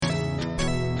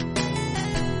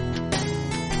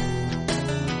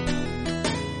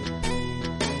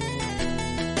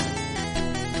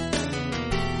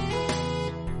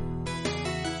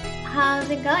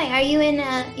it going? Are you in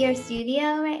your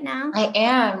studio right now? I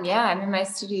am, yeah. I'm in my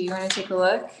studio. You want to take a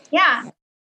look? Yeah.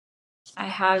 I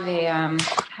have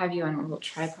you on a little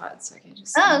tripod so I can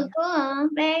just. Oh, cool.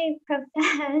 Very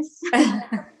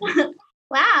professional.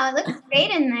 Wow, it looks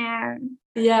great in there.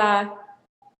 Yeah,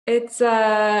 it's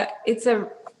a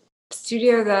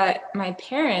studio that my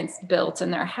parents built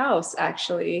in their house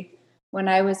actually when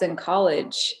I was in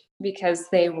college because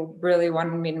they really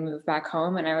wanted me to move back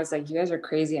home, and I was like, "You guys are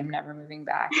crazy. I'm never moving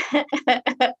back."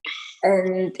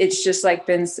 And it's just like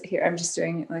been here. I'm just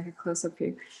doing like a close up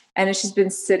here, and it's just been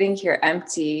sitting here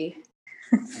empty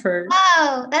for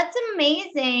Oh, that's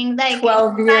amazing. Like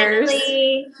 12 it's years.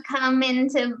 finally come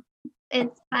into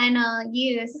its final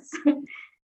use.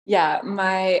 Yeah,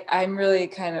 I'm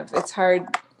really it's hard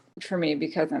for me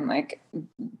because I'm like,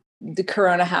 the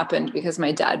corona happened because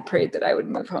my dad prayed that I would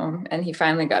move home, and he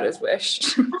finally got his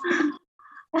wish.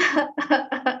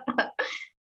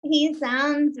 He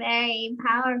sounds very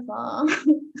powerful.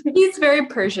 He's very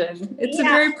Persian. It's a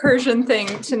Yeah. very Persian thing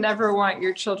to never want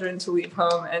your children to leave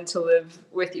home and to live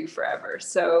with you forever.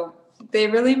 So they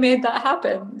really made that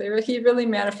happen. He really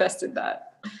manifested that.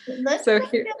 It looks So like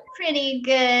here, a pretty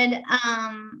good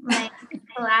like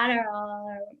collateral,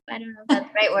 or I don't know if that's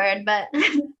the right word, but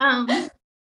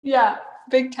yeah,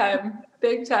 big time,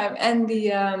 big time. And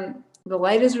the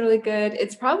light is really good.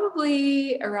 It's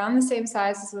probably around the same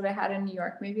size as what I had in New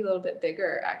York, maybe a little bit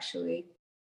bigger actually.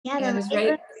 yeah, the And it's light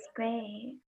right. looks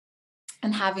great.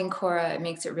 And having Cora, it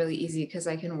makes it really easy because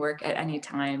I can work at any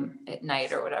time at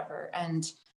night or whatever. And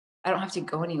I don't have to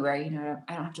go anywhere, I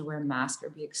don't have to wear a mask or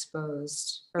be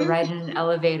exposed or ride in an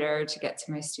elevator to get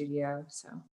to my studio. So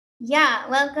Yeah,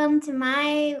 welcome to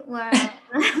my world.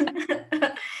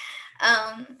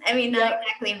 I mean, not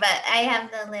exactly, but I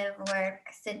have the live work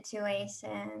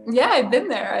situation. Yeah, I've been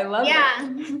there. I love it.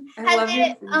 I love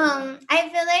it. I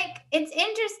feel like it's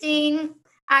interesting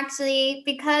actually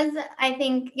because I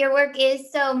think your work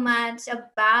is so much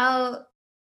about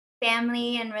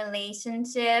family and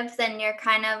relationships, and you're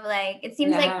kind of like, it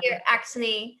seems like Yeah. you're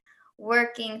actually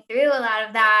working through a lot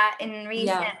of that in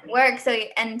recent work. So,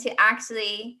 and to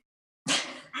actually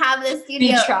have the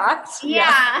studio Be trapped.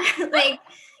 yeah. Like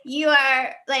you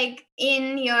are like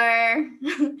in your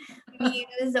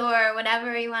muse or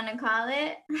whatever you want to call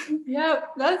it.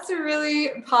 Yep, that's a really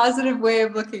positive way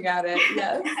of looking at it.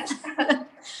 Yes.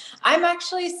 I'm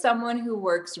actually someone who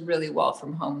works really well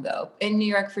from home though. In New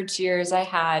York for 2 years, I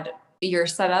had your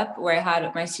setup where I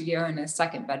had my studio in a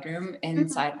second bedroom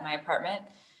inside my apartment.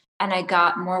 And I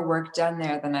got more work done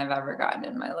there than I've ever gotten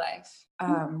in my life.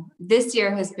 This year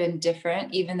has been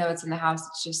different, even though it's in the house.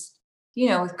 It's just,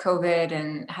 with COVID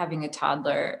and having a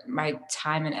toddler, my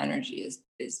time and energy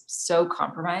is so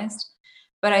compromised.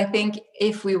 But I think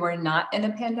if we were not in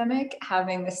a pandemic,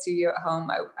 having the studio at home,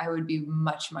 I would be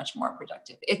much, much more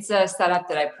productive. It's a setup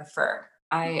that I prefer.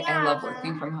 I love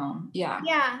working from home. Yeah.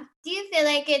 Yeah. Do you feel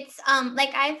like it's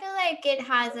like I feel like it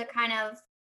has a kind of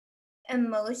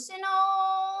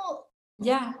emotional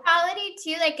quality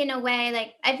too, like in a way,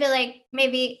 like I feel like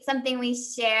maybe something we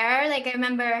share. Like I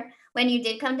remember when you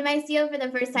did come to my studio for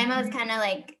the first time, I was kind of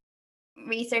like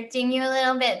researching you a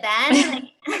little bit then.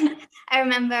 Like, I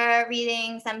remember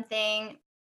reading something,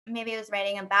 maybe it was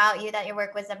writing about you, that your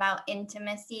work was about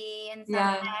intimacy in some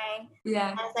way.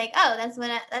 Yeah. I was like, oh, that's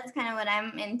kind of what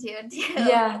I'm into too.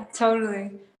 Yeah,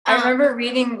 totally. I remember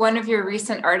reading one of your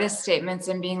recent artist statements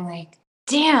and being like,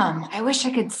 damn, I wish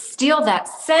I could steal that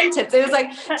sentence. It was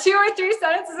like 2 or 3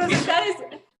 sentences. I was like,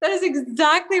 that is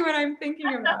exactly what I'm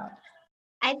thinking about.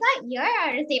 I thought your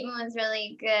artist statement was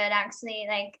really good, actually.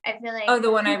 Like, I feel like. Oh,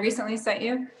 the one I recently sent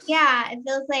you? Yeah, it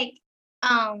feels like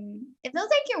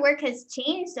your work has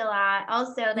changed a lot.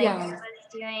 Also, like I was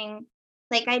doing,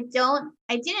 like I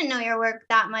didn't know your work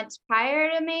that much prior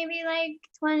to maybe like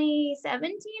 2017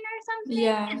 or something.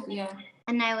 Yeah.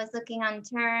 And I was looking on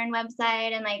Turn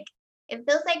website, and like it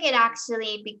feels like it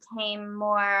actually became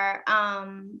more.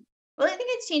 Well, I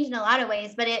think it's changed in a lot of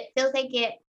ways, but it feels like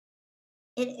it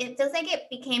feels like it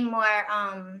became more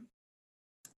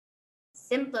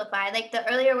simplified. Like the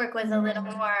earlier work was a little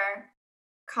more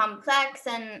complex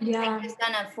and like just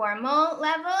on a formal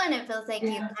level, and it feels like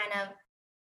you kind of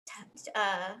touched,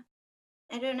 I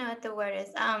don't know what the word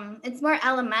is. It's more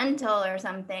elemental or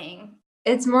something.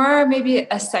 It's more maybe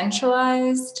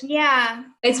essentialized. Yeah.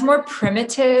 It's more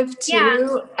primitive too.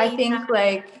 Yeah. I think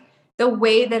like the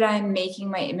way that I'm making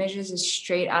my images is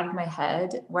straight out of my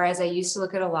head, whereas I used to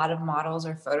look at a lot of models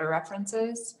or photo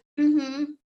references.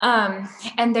 And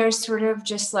there's sort of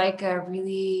just like a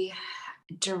really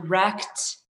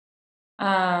direct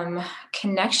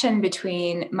connection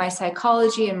between my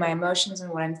psychology and my emotions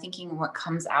and what I'm thinking and what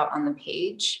comes out on the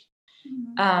page.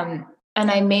 And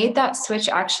I made that switch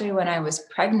actually when I was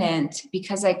pregnant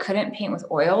because I couldn't paint with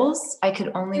oils. I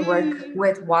could only work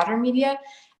with water media.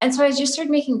 And so I just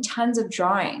started making tons of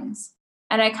drawings.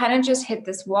 And I kind of just hit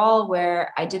this wall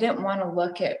where I didn't want to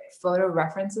look at photo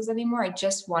references anymore. I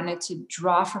just wanted to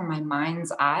draw from my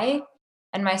mind's eye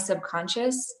and my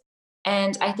subconscious.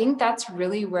 And I think that's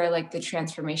really where like the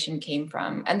transformation came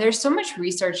from. And there's so much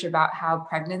research about how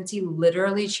pregnancy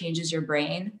literally changes your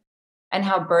brain and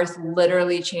how birth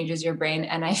literally changes your brain.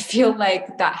 And I feel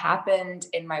like that happened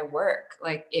in my work.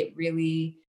 Like it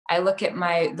really, I look at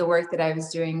the work that I was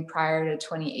doing prior to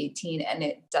 2018 and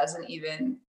it doesn't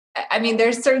even, I mean,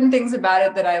 there's certain things about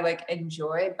it that I like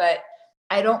enjoy, but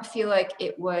I don't feel like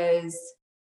it was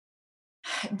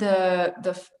the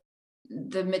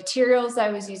materials I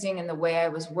was using and the way I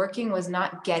was working was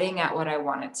not getting at what I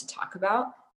wanted to talk about.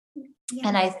 Yeah.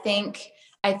 And I think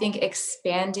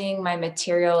expanding my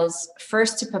materials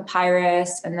first to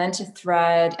papyrus and then to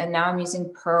thread, and now I'm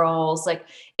using pearls, like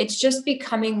it's just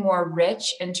becoming more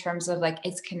rich in terms of like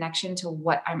its connection to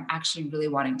what I'm actually really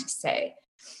wanting to say.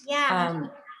 Yeah.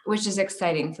 Which is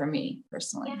exciting for me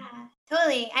personally. Yeah,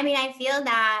 totally. I mean, I feel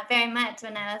that very much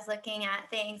when I was looking at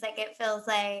things. Like it feels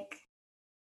like,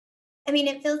 I mean,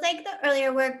 it feels like the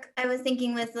earlier work I was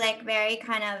thinking was like very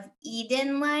kind of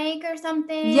Eden-like or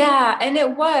something. Yeah, and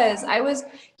it was.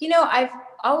 I've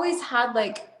always had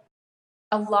like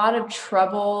a lot of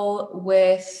trouble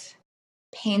with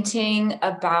painting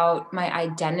about my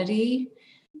identity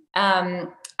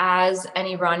as an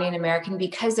Iranian American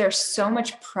because there's so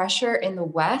much pressure in the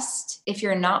West, if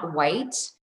you're not white,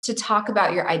 to talk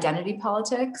about your identity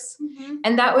politics.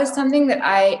 And that was something that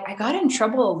I got in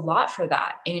trouble a lot for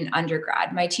that in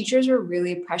undergrad. My teachers were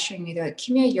really pressuring me. They're like,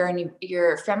 Kimia,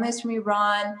 your family's from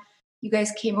Iran. You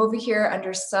guys came over here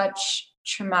under such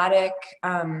traumatic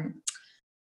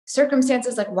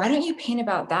circumstances. Like, why don't you paint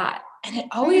about that? And it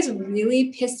always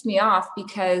really pissed me off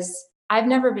because I've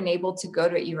never been able to go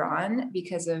to Iran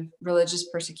because of religious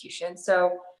persecution.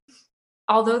 So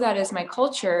although that is my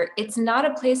culture, it's not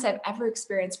a place I've ever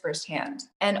experienced firsthand.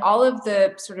 And all of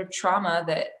the sort of trauma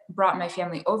that brought my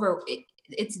family over,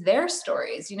 it's their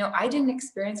stories. I didn't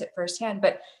experience it firsthand,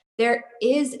 but there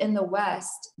is in the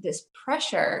West this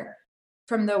pressure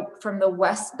from the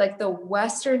West, like the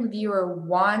Western viewer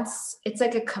wants, it's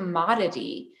like a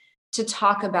commodity to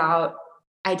talk about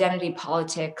identity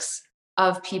politics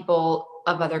of people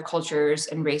of other cultures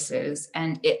and races.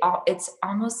 And it's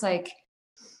almost like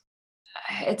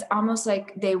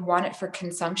they want it for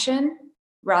consumption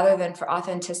rather than for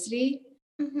authenticity.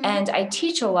 And I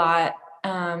teach a lot.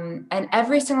 And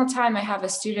every single time I have a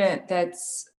student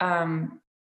that's,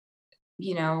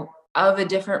 of a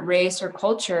different race or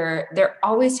culture, they're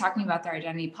always talking about their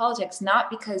identity politics, not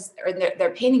because, or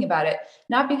they're painting about it,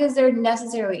 not because they're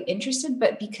necessarily interested,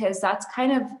 but because that's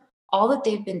kind of all that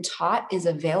they've been taught is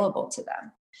available to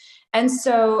them. And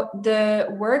so the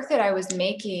work that I was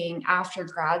making after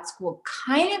grad school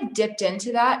kind of dipped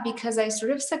into that because I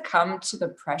sort of succumbed to the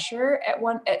pressure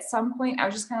at some point. I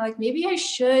was just kind of like, maybe I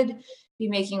should be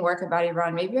making work about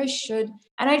Iran. Maybe I should.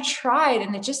 And I tried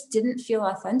and it just didn't feel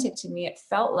authentic to me. It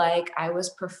felt like I was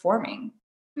performing.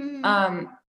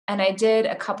 And I did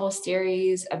a couple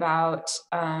series about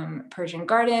Persian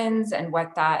gardens and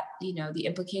what that, the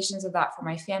implications of that for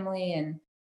my family. And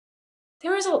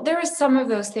there was some of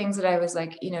those things that I was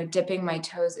like, dipping my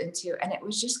toes into. And it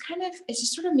just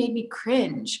sort of made me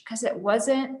cringe because it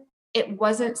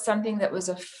wasn't something that was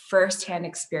a firsthand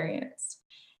experience.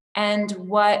 And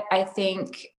what I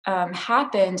think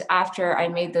happened after I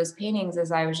made those paintings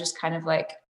is I was just kind of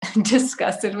like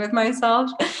disgusted with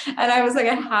myself. And I was like,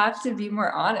 I have to be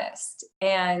more honest.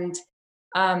 And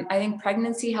I think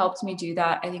pregnancy helped me do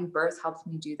that. I think birth helped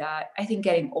me do that. I think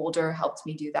getting older helped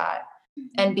me do that.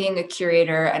 And being a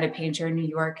curator and a painter in New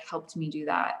York helped me do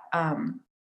that.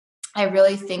 I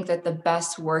really think that the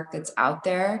best work that's out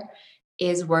there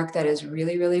is work that is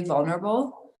really, really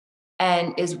vulnerable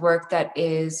and is work that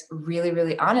is really,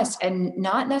 really honest and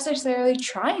not necessarily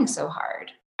trying so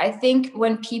hard. I think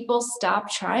when people stop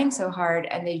trying so hard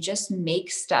and they just make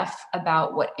stuff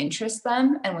about what interests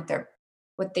them and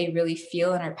what they really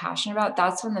feel and are passionate about,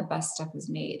 that's when the best stuff is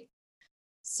made.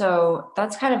 So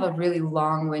that's kind of a really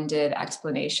long-winded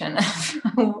explanation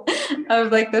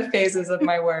of like the phases of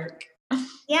my work.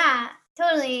 Yeah,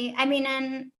 totally. I mean,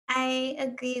 and I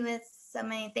agree with so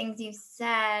many things you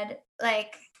said.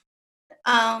 Like,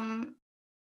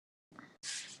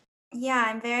 yeah,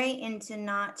 I'm very into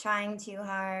not trying too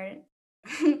hard.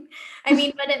 I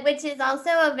mean, which is also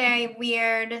a very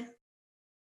weird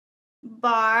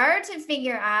bar to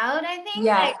figure out, I think,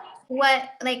 Yeah.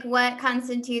 like what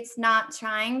constitutes not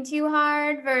trying too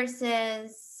hard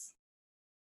versus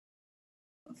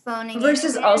phoning it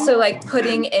Versus in. also like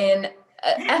putting in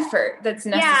effort that's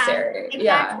Yeah, necessary. Yeah.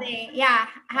 exactly. Yeah.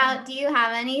 How do you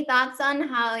have any thoughts on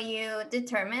how you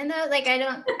determine those? Like I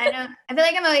feel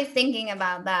like I'm always thinking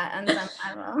about that on some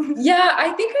level. Yeah,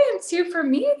 I think I am too. For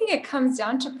me, I think it comes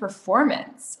down to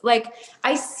performance. Like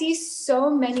I see so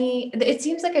many, it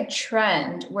seems like a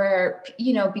trend where,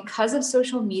 because of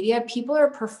social media, people are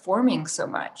performing so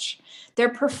much. They're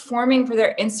performing for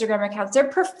their Instagram accounts. They're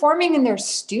performing in their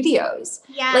studios.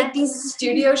 Yeah. Like these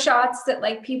studio shots that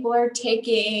like people are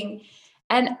taking,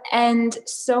 and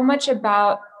so much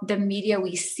about the media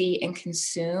we see and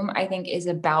consume, I think, is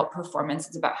about performance.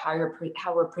 It's about how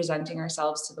we're presenting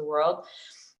ourselves to the world.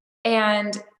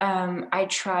 And I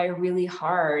try really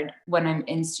hard when I'm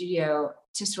in studio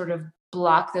to sort of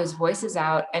block those voices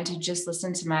out and to just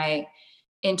listen to my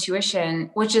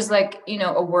intuition, which is like,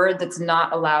 a word that's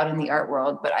not allowed in the art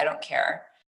world, but I don't care.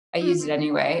 I use it Mhm.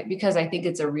 anyway because I think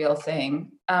it's a real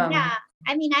thing. Yeah.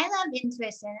 I mean, I love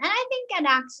intuition. And I think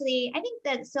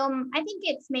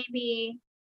it's maybe,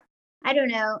 I don't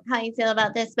know how you feel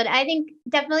about this, but I think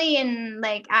definitely in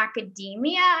like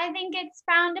academia, I think it's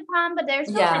frowned upon, but there's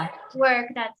so much Yeah. work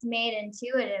that's made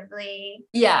intuitively.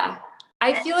 Yeah.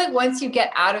 I feel like once you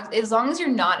get out of, as long as you're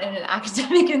not in an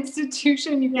academic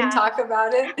institution, you can Yeah. talk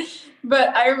about it.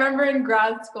 But I remember in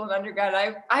grad school and undergrad,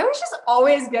 I was just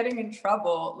always getting in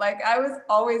trouble. Like I was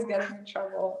always getting in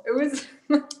trouble. It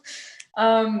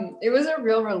was a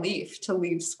real relief to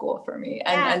leave school for me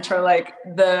and Yeah. enter like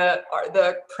the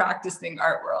practicing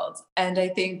art world. And I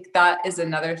think that is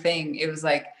another thing. It was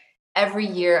like every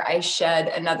year I shed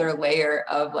another layer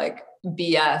of like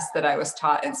BS that I was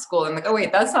taught in school. I'm like, oh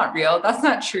wait, that's not real. That's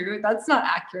not true. That's not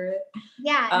accurate.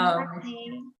 Yeah, Um,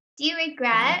 exactly. Do you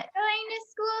regret going to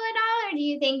school at all, or do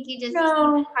you think you just keep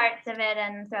no. parts of it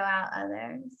and throw out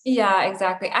others? Yeah,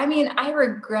 exactly. I mean, I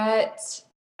regret.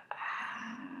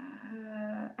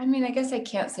 I mean, I guess I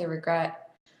can't say regret.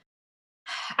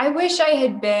 I wish I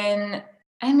had been.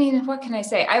 I mean, what can I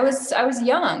say? I was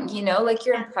young, like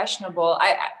you're Yeah. impressionable.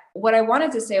 What I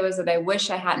wanted to say was that I wish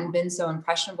I hadn't been so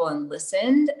impressionable and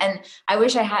listened, and I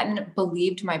wish I hadn't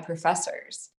believed my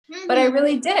professors. But I Mhm.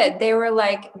 really did. They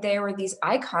were these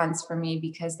icons for me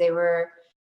because they were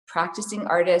practicing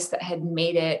artists that had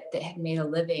made a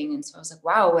living. And so I was like,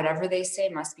 wow, whatever they say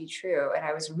must be true. And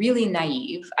I was really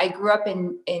naive. I grew up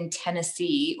in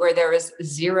Tennessee where there was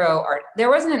zero art. There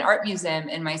wasn't an art museum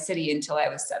in my city until I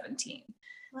was 17.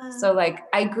 Wow. So like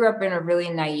I grew up in a really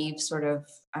naive sort of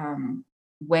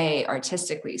way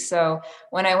artistically. So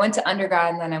when I went to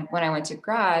undergrad and then when I went to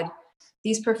grad,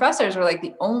 these professors were like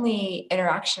the only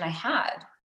interaction I had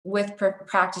with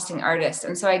practicing artists.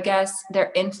 And so I guess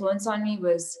their influence on me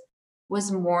was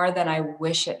more than I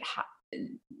wish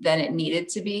than it needed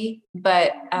to be.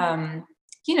 But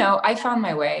I found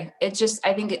my way.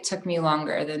 I think it took me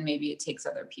longer than maybe it takes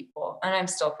other people, and I'm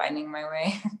still finding my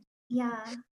way. Yeah.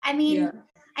 I Yeah. mean,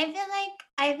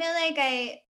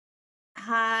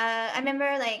 I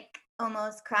remember like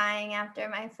almost crying after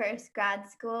my first grad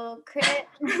school crit,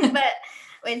 but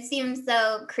it seems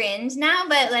so cringe now.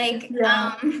 But like,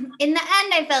 Yeah. in the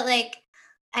end, I felt like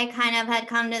I kind of had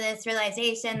come to this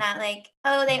realization that like,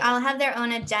 oh, they all have their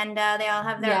own agenda, they all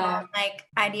have their Yeah. own like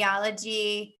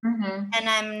ideology, Hmm. and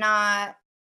I'm not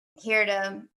here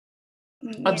to,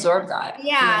 Absorb that.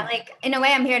 yeah, Yeah. like in a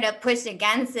way, I'm here to push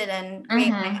against it and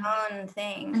create Hmm. my own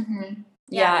thing. Hmm.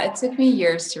 Yeah. Yeah, it took me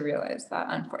years to realize that,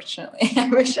 unfortunately. I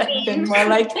wish I'd been Same. more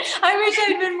like I wish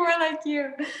I'd been more like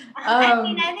you. I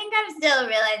mean, I think I'm still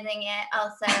realizing it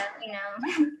also.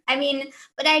 I mean,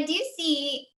 but I do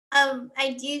see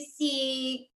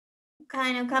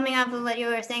kind of coming off of what you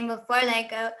were saying before,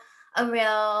 like the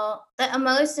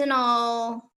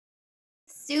emotional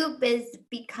soup is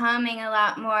becoming a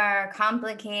lot more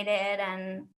complicated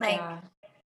and like, Yeah.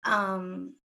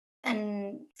 um,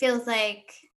 and feels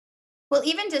like, well,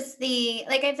 even just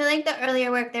I feel like the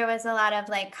earlier work, there was a lot of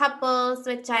like couples,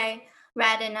 which I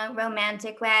read in a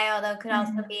romantic way, although it could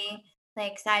also Mhm. be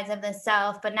like sides of the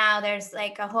self. But now there's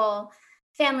like a whole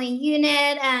family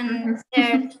unit, and Mhm.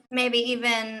 there's maybe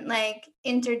even like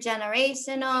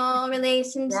intergenerational Yeah,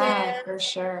 relationships for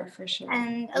sure, for sure.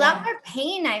 and a lot Yeah. more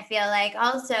pain, I feel like,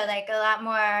 also like a lot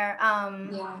more,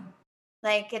 Yeah.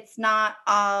 like it's not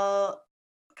all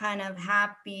kind of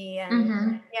happy and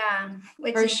Mhm. yeah,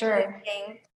 which For is sure.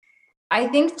 interesting. I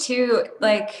think too,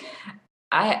 like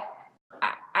I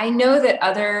I know that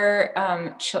other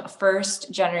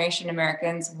first generation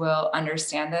Americans will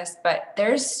understand this, but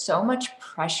there's so much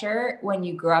pressure when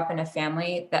you grow up in a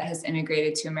family that has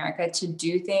immigrated to America to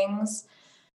do things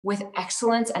with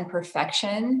excellence and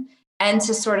perfection, and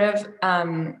to sort of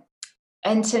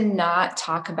and to not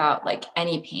talk about like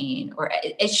any pain, or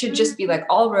it should just be like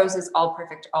all roses, all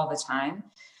perfect all the time.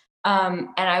 And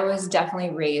I was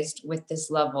definitely raised with this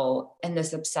level and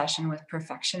this obsession with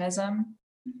perfectionism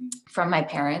from my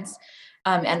parents,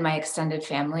 and my extended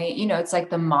family. It's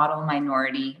like the model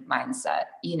minority mindset.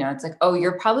 It's like, oh,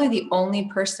 you're probably the only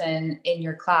person in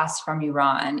your class from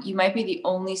Iran. You might be the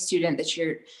only student that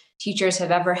your teachers have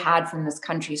ever had from this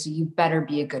country. So you better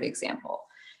be a good example.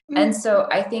 And so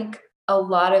I think a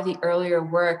lot of the earlier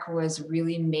work was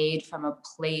really made from a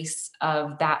place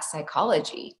of that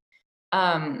psychology,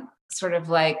 sort of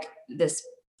like this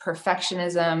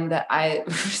perfectionism that I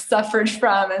suffered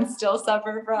from and still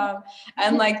suffer from,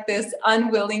 and like this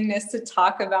unwillingness to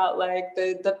talk about like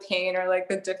the pain or like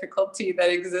the difficulty that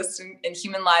exists in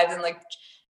human lives, and like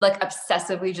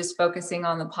obsessively just focusing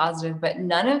on the positive. But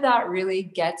none of that really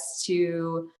gets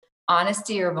to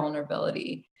honesty or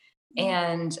vulnerability.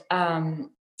 And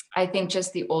I think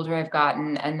just the older I've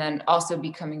gotten, and then also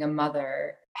becoming a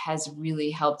mother, has really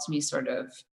helped me sort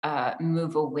of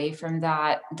move away from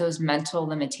those mental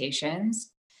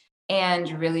limitations,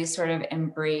 and really sort of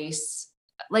embrace,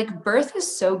 like, birth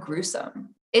is so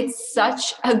gruesome. It's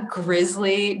such a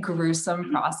grisly, gruesome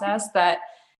process that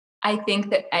I think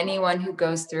that anyone who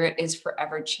goes through it is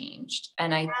forever changed.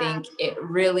 And I think it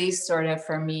really sort of,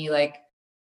 for me, like,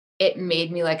 it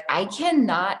made me like, I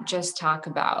cannot just talk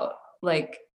about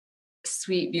like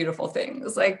sweet, beautiful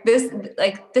things. This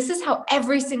is how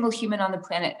every single human on the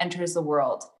planet enters the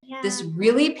world. Yeah. This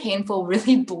really painful,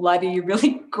 really bloody,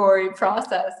 really gory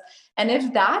process. And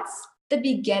if that's the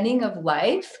beginning of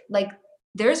life, like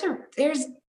there's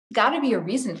got to be a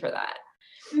reason for that.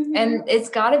 And it's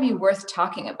got to be worth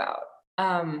talking about.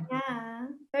 Yeah,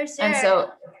 for sure. And so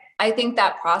I think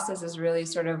that process is really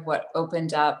sort of what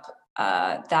opened up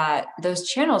those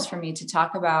channels for me to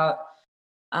talk about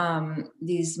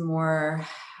these more,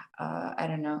 I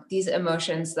don't know, these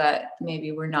emotions that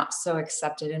maybe were not so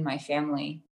accepted in my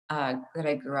family that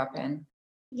I grew up in.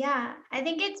 Yeah, I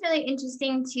think it's really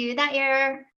interesting too that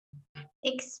you're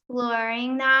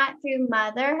exploring that through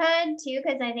motherhood too,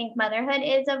 because I think motherhood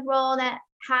is a role that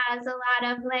has a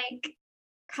lot of like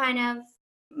kind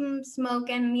of smoke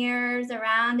and mirrors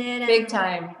around it. Big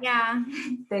time. Yeah.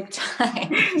 Big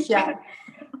time. Yeah.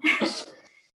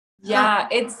 Yeah,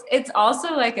 it's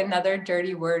also like another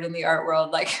dirty word in the art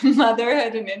world, like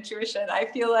motherhood and intuition. I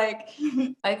feel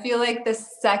like the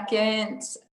second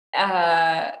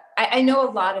I know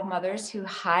a lot of mothers who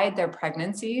hide their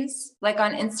pregnancies, like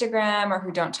on Instagram, or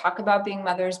who don't talk about being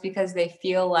mothers because they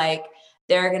feel like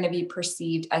they're going to be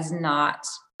perceived as not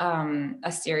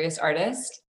a serious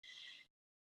artist.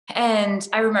 And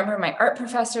I remember my art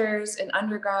professors in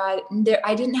undergrad,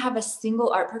 I didn't have a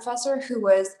single art professor who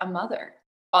was a mother.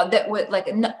 That would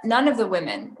like none of the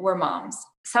women were moms.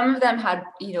 Some of them had,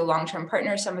 long-term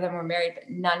partners. Some of them were married, but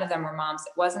none of them were moms.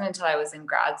 It wasn't until I was in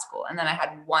grad school, and then I had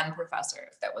one professor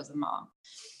that was a mom.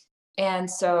 And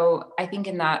so I think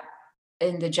in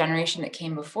the generation that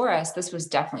came before us, this was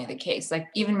definitely the case. Like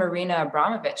even Marina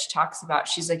Abramovich talks about,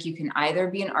 she's like, you can either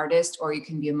be an artist or you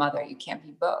can be a mother. You can't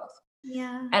be both.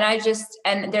 Yeah.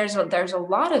 And there's a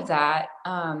lot of that.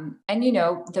 And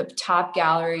the top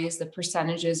galleries, the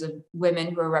percentages of women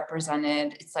who are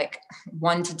represented, it's like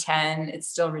 1 to 10. It's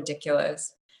still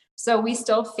ridiculous. So we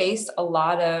still face a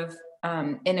lot of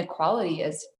inequality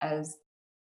as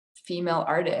female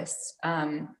artists.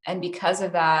 And because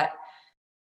of that,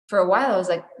 for a while, I was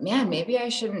like, man, maybe I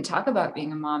shouldn't talk about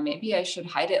being a mom. Maybe I should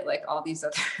hide it like all these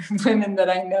other women that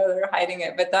I know that are hiding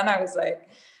it. But then I was like,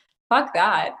 fuck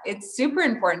that. It's super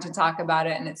important to talk about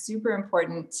it. And it's super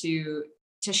important to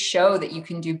show that you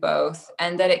can do both,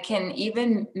 and that it can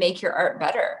even make your art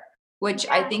better, which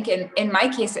I think in my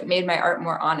case, it made my art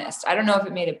more honest. I don't know if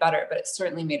it made it better, but it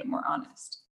certainly made it more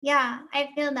honest. Yeah, I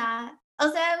feel that.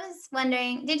 Also, I was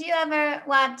wondering, did you ever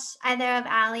watch either of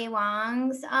Ali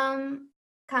Wong's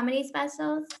comedy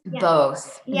specials? Yeah.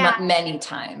 Both. Yeah. Many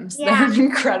times. Yeah. They're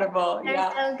incredible. They're Yeah.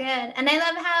 so good. And I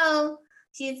love how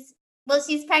she's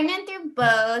pregnant through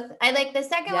both. I like the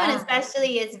second one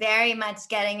especially is very much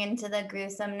getting into the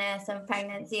gruesomeness of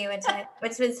pregnancy,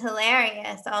 which was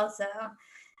hilarious also.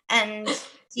 And it's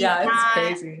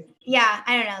crazy. Yeah,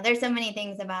 I don't know. There's so many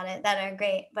things about it that are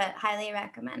great, but highly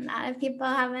recommend that if people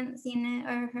haven't seen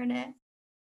it or heard it.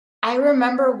 I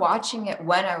remember watching it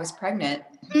when I was pregnant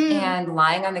and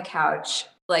lying on the couch,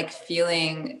 like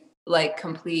feeling like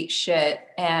complete shit.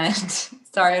 And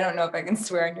sorry, I don't know if I can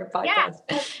swear on your podcast.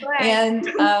 Yeah, of course.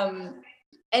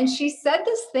 And she said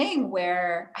this thing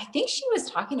where I think she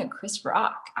was talking to Chris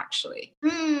Rock actually.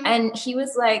 And he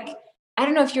was like, I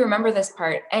don't know if you remember this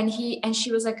part. And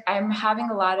she was like, I'm having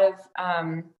a lot of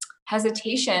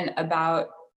hesitation about,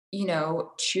 you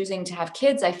know, choosing to have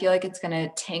kids. I feel like it's going to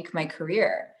tank my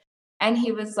career. And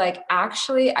he was like,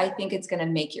 actually, I think it's going to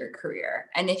make your career.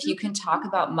 And if you can talk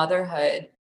about motherhood,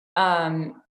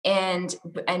 and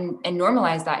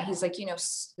normalize that, he's like, you know,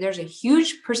 there's a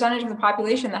huge percentage of the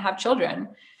population that have children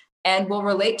and will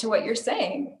relate to what you're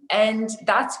saying. And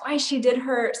that's why she did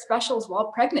her specials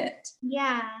while pregnant.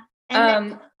 Yeah.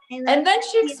 And then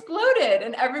she exploded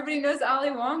and everybody knows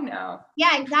Ali Wong now.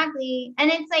 Yeah, exactly. And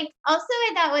it's like, also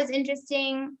I thought was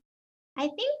interesting, I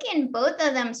think in both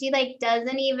of them, she like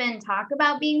doesn't even talk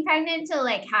about being pregnant till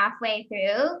like halfway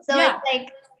through. So it's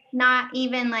like not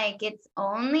even like it's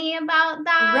only about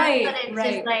that. Right. But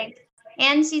it's just like,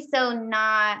 and she's so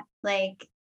not like,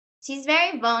 she's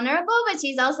very vulnerable, but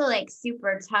she's also like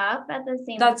super tough at the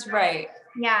same time. That's right.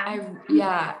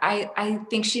 Yeah. I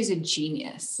think she's a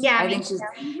genius. Yeah. I think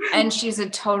and she's a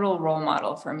total role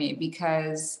model for me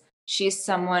because she's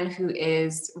someone who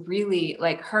is really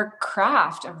like, her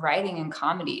craft of writing and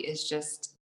comedy is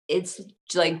just, it's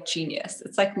like genius.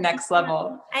 It's like next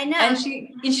level. I know. And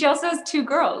she also has 2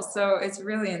 girls, so it's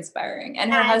really inspiring.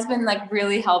 And her husband like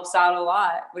really helps out a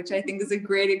lot, which I think is a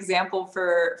great example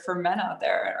for men out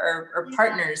there or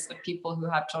partners of people who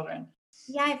have children.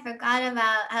 Yeah, I forgot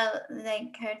about how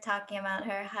like her talking about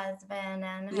her husband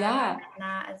and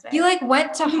he like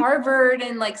went to Harvard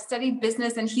and like studied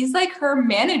business, and he's like her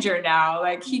manager now.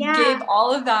 Like he gave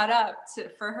all of that up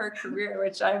for her career,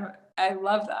 which I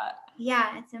love that.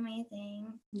 Yeah, it's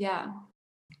amazing. Yeah.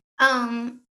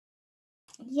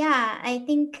 Yeah, I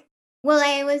think, well,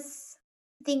 I was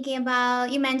thinking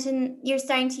about, you mentioned you're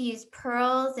starting to use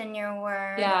pearls in your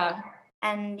work. Yeah.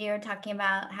 And you're talking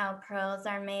about how pearls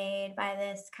are made by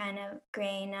this kind of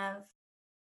grain of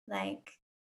like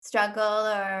struggle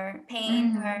or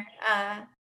pain, or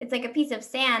it's like a piece of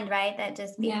sand, right? That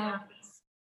just becomes.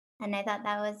 And I thought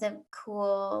that was a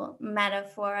cool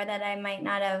metaphor that I might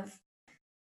not have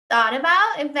thought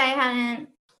about if I hadn't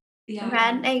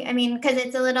read. I mean, because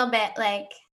it's a little bit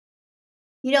like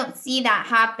you don't see that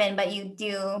happen, but you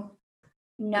do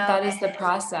know that is the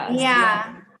process.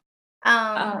 Yeah.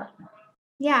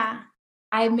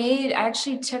 I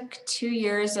actually took 2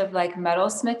 years of like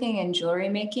metalsmithing and jewelry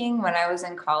making when I was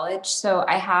in college. So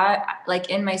I had like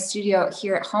in my studio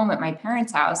here at home at my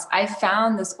parents' house, I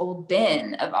found this old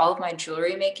bin of all of my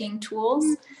jewelry making tools.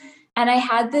 And I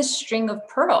had this string of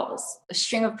pearl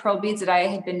beads that I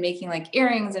had been making like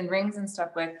earrings and rings and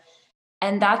stuff with.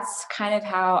 And that's kind of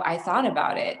how I thought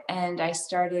about it. And I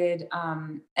started,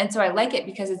 and so I like it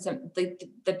because it's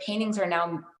the paintings are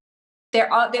now, they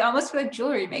almost feel like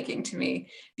jewelry making to me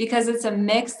because it's a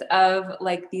mix of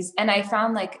like these, and I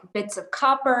found like bits of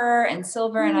copper and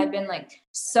silver, and I've been like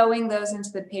sewing those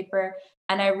into the paper.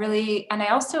 And I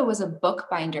also was a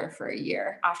bookbinder for a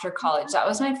year after college. That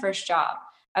was my first job.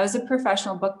 I was a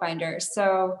professional bookbinder.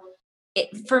 So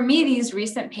for me, these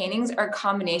recent paintings are a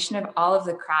combination of all of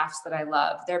the crafts that I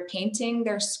love. They're painting,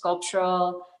 they're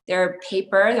sculptural, they're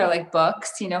paper, they're like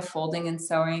books, you know, folding and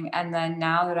sewing. And then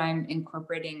now that I'm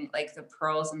incorporating like the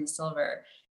pearls and the silver,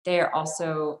 they are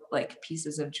also like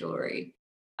pieces of jewelry.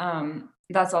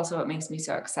 That's also what makes me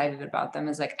so excited about them,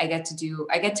 is like I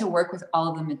get to work with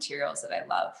all of the materials that I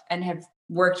love and have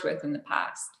worked with in the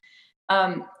past.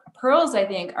 Pearls, I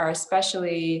think, are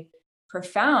especially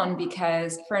profound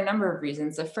because for a number of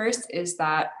reasons. The first is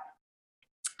that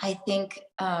I think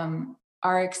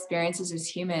our experiences as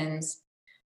humans,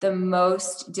 the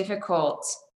most difficult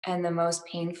and the most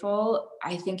painful,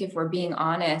 I think if we're being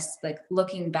honest, like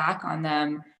looking back on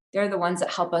them, they're the ones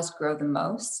that help us grow the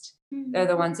most. They're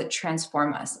the ones that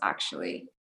transform us, actually.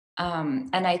 And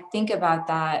I think about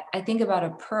that. I think about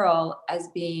a pearl as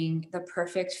being the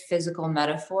perfect physical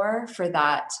metaphor for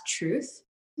that truth.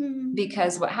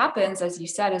 Because what happens, as you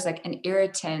said, is like an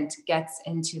irritant gets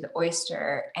into the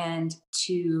oyster, and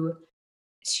to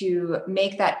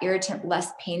make that irritant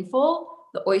less painful,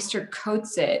 the oyster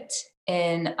coats it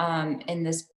in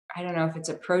this, I don't know if it's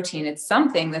a protein, it's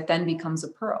something that then becomes a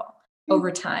pearl over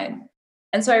time.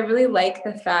 And so I really like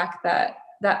the fact that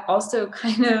also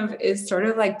kind of is sort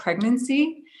of like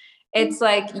pregnancy. It's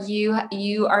like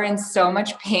you are in so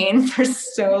much pain for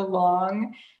so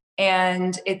long,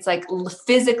 and it's like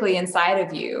physically inside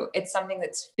of you. It's something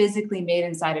that's physically made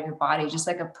inside of your body, just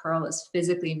like a pearl is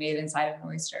physically made inside of an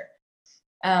oyster.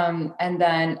 And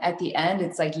then at the end,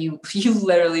 it's like you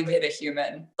literally made a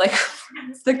human, like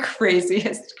It's the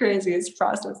craziest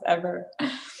process ever.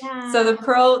 Yeah. So the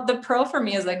pearl for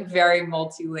me is like very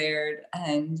multi-layered,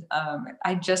 and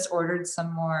I just ordered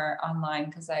some more online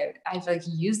because I've like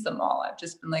used them all. I've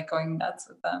just been like going nuts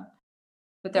with them.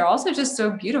 But they're also just so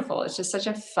beautiful. It's just such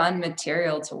a fun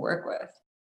material to work with.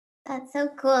 That's so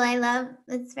cool. I love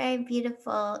it's very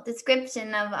beautiful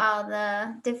description of all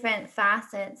the different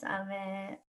facets of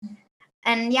it.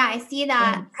 And yeah, I see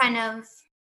that Thanks. kind of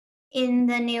in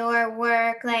the newer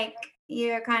work, like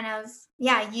you're kind of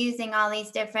yeah, using all these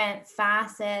different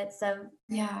facets of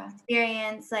Yeah.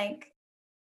 experience,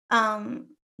 um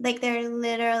like they're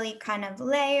literally kind of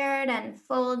layered and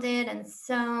folded and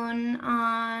sewn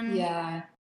on. Yeah.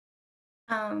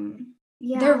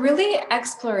 Yeah. They're really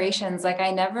explorations. Like I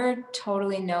never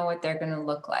totally know what they're going to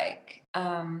look like.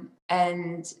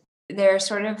 And they're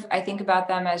sort of, I think about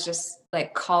them as just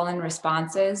like call and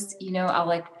responses.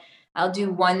 I'll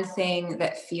do one thing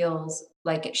that feels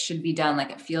like it should be done,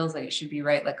 like it feels like it should be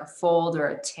right, like a fold or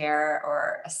a tear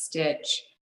or a stitch.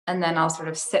 And then I'll sort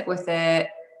of sit with it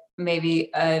maybe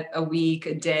a week,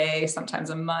 a day, sometimes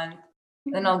a month.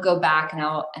 Then I'll go back and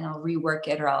I'll rework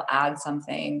it or I'll add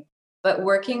something. But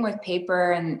working with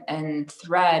paper and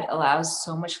thread allows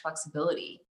so much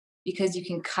flexibility because you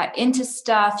can cut into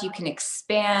stuff, you can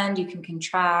expand, you can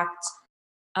contract.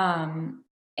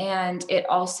 And it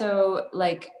also,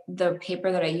 like the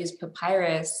paper that I use,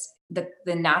 papyrus,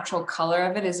 the natural color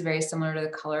of it is very similar to the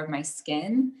color of my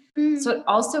skin. So it Mm.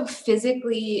 also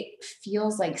physically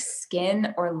feels like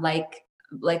skin or like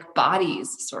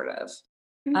bodies, sort of.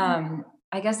 Mhm. Um,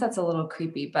 I guess that's a little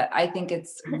creepy, but I think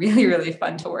it's really, really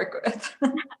fun to work with.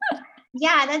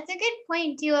 Yeah, that's a good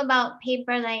point too about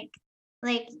paper,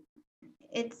 like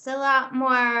it's a lot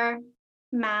more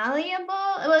malleable.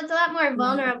 Well, it's a lot more Yeah.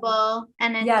 vulnerable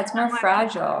and it's Yeah, a it's more lot more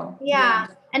fragile. yeah.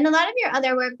 Yeah. And a lot of your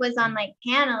other work was on like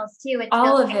panels too, which feels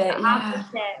All of like the it, yeah.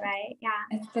 opposite, right? Yeah.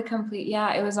 It's the complete,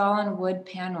 yeah, it was all on wood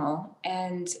panel.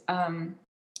 And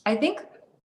I think,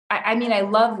 I mean, I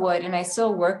love wood and I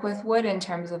still work with wood in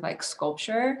terms of like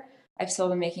sculpture. I've still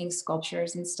been making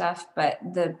sculptures and stuff, but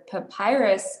the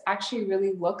papyrus actually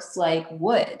really looks like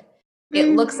wood. It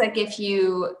Mm. looks like if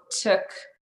you took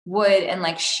wood and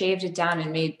like shaved it down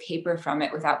and made paper from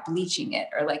it without bleaching it,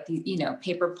 or like the,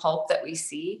 paper pulp that we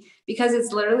see, because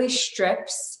it's literally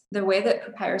strips. The way that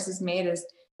papyrus is made is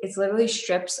it's literally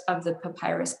strips of the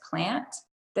papyrus plant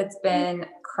that's been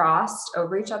crossed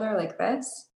over each other like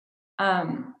this.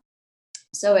 Um,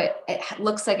 so it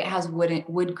looks like it has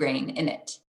wood grain in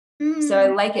it. So I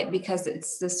Mm. like it because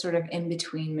it's this sort of in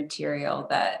between material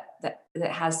that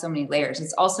has so many layers.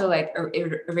 It's also like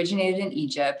it originated in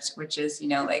Egypt, which is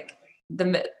like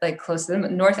like close to the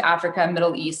North Africa,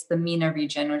 Middle East, the MENA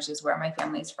region, which is where my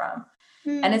family's from.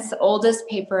 And Mm. it's the oldest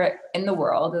paper in the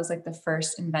world. It was like the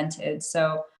first invented.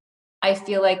 So I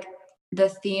feel like the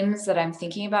themes that I'm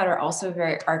thinking about are also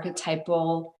very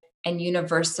archetypal and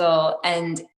universal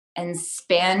and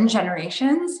span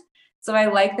generations. So I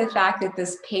like the fact that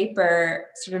this paper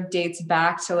sort of dates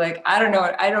back to like, I don't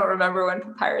know, I don't remember when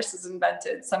papyrus was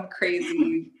invented, some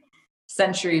crazy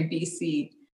century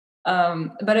BC.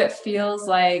 But it feels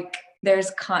like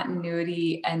there's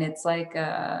continuity and it's like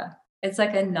a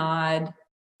nod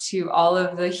to all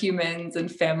of the humans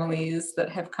and families that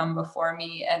have come before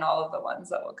me and all of the ones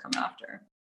that will come after.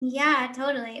 Yeah,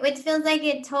 totally. Which feels like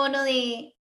it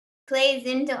totally plays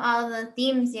into all the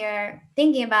themes you're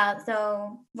thinking about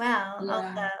so well Yeah.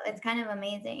 also. It's kind of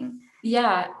amazing.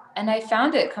 Yeah, and I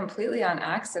found it completely on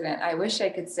accident. I wish I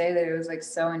could say that it was like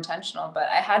so intentional, but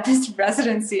I had this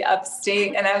residency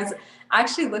upstate and I was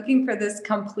actually looking for this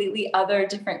completely other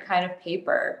different kind of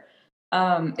paper.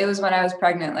 It was when I was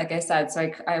pregnant, like I said,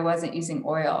 so I wasn't using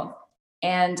oil.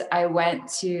 And I went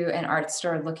to an art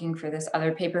store looking for this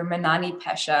other paper, Manani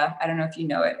Pesha. I don't know if you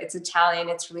know it. It's Italian.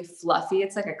 It's really fluffy.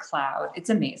 It's like a cloud. It's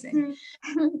amazing.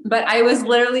 Mm. But I was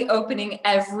literally opening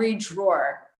every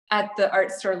drawer at the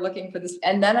art store looking for this.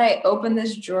 And then I opened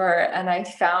this drawer and I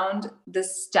found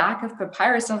this stack of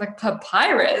papyrus. I was like,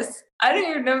 papyrus? I didn't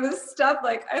even know this stuff.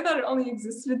 Like, I thought it only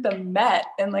existed at the Met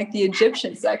and like the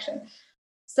Egyptian section.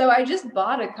 So I just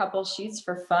bought a couple sheets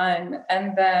for fun.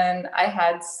 And then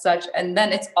and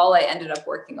then it's all I ended up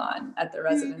working on at the Mm.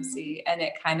 residency. And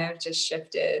it kind of just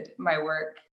shifted my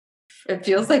work. It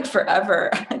feels like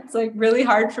forever. It's like really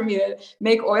hard for me to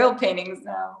make oil paintings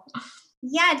now.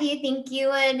 Yeah, do you feel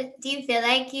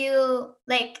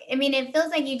like I mean, it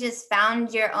feels like you just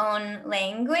found your own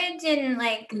language and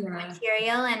like Yeah.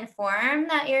 material and form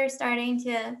that you're starting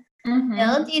to build.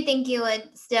 Hmm. Do you think you would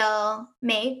still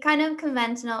make kind of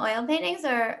conventional oil paintings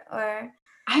or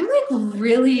I'm like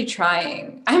really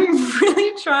trying. I'm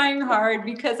really trying hard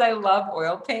because I love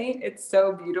oil paint. It's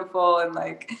so beautiful and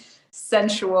like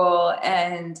sensual.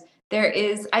 And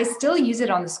I still use it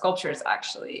on the sculptures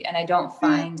actually. And I don't Mm.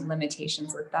 find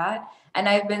limitations with that. And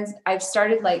I've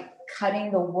started like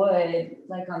cutting the wood,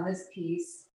 like on this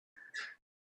piece,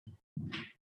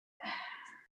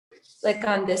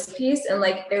 in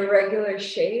like irregular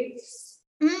shapes.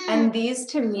 And these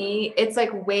to me, it's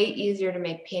like way easier to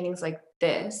make paintings like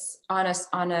this on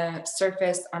a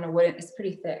surface, on a wooden, it's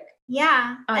pretty thick.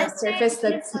 Yeah. On a surface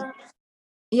that's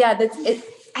it.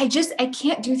 I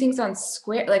can't do things on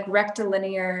square, like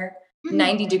rectilinear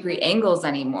 90-degree angles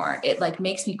anymore. It like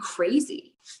makes me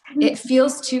crazy. It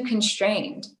feels too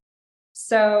constrained.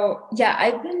 So yeah,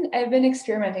 I've been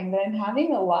experimenting, but I'm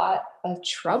having a lot of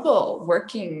trouble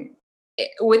working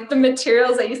with the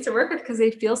materials I used to work with because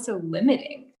they feel so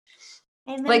limiting.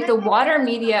 Like the water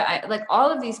media, like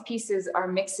all of these pieces are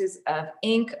mixes of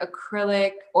ink,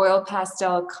 acrylic, oil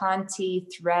pastel, Conti,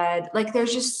 thread. Like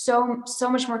there's just so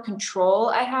much more control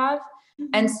I have,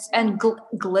 and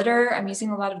glitter. I'm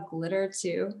using a lot of glitter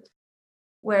too.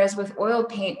 Whereas with oil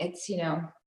paint, it's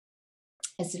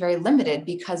it's very limited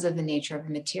because of the nature of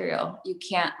the material. You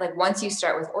can't, like, once you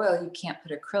start with oil, you can't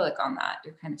put acrylic on that.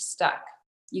 You're kind of stuck.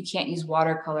 You can't use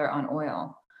watercolor on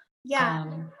oil. Yeah.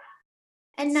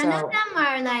 And none of them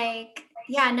are like,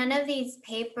 none of these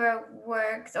paper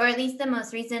works, or at least the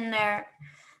most recent, they're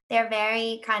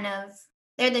very kind of,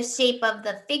 they're the shape of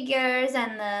the figures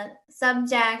and the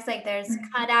subjects, like there's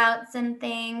cutouts and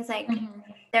things, like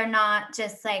they're not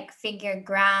just like figure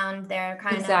ground, they're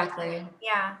kind of,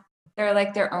 they're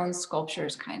like their own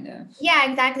sculptures kind of. Yeah,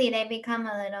 exactly. They become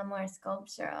a little more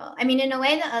sculptural. I mean, in a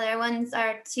way the other ones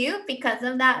are too, because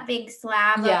of that big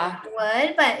slab of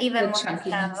wood, but even more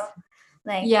so.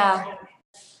 Like,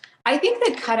 I think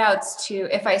the cutouts too,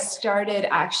 if I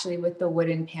started actually with the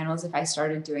wooden panels, if I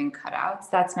started doing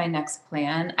cutouts, that's my next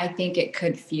plan. I think it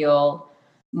could feel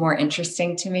more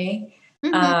interesting to me.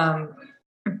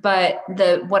 But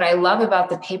what I love about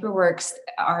the paperworks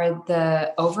are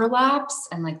the overlaps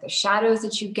and like the shadows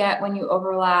that you get when you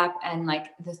overlap, and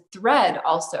like the thread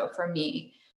also for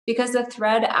me, because the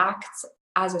thread acts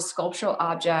as a sculptural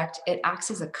object. It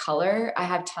acts as a color. I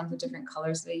have tons of different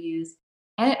colors that I use.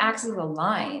 And it acts as a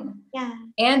line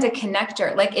and a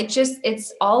connector. Like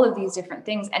it's all of these different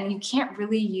things. And you can't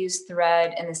really use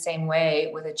thread in the same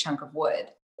way with a chunk of wood.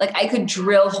 Like I could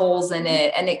drill holes in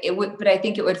it and it would, but I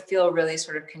think it would feel really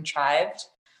sort of contrived.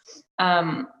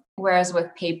 Whereas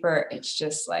with paper, it's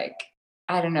just like,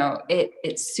 I don't know,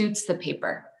 it suits the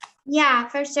paper. Yeah,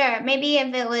 for sure. Maybe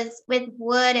if it was with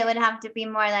wood, it would have to be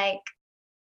more like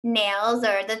nails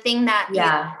or the thing that you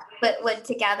put wood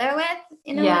together with,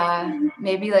 in a way.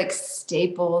 Maybe like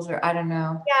staples, or I don't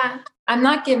know. Yeah. I'm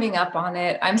not giving up on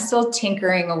it. I'm still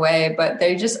tinkering away, but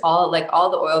they're just all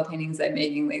the oil paintings I'm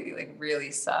making lately like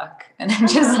really suck. And I'm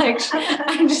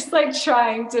just like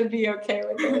trying to be okay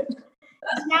with it.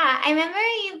 Yeah, I remember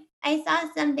I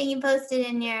saw something you posted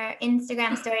in your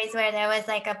Instagram stories where there was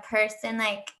like a person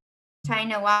like trying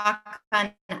to walk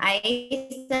on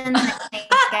ice and like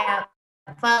kept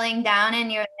falling down,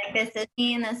 and you're like, this is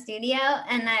me in the studio.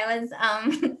 And I was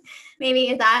maybe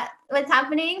is that what's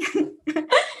happening?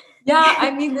 Yeah, I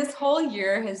mean, this whole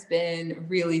year has been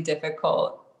really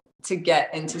difficult to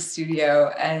get into studio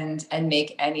and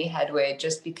make any headway,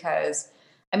 just because,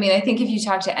 I mean, I think if you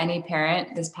talk to any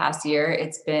parent this past year,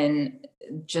 it's been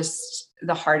just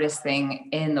the hardest thing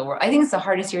in the world. I think it's the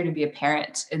hardest year to be a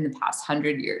parent in the past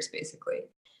 100 years, basically.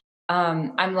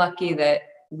 I'm lucky that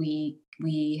we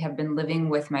have been living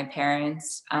with my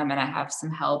parents, and I have some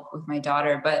help with my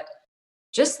daughter, but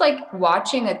just like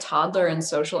watching a toddler in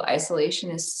social isolation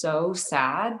is so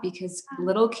sad, because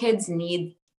little kids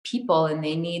need people and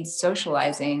they need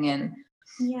socializing, and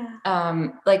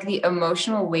like the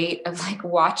emotional weight of like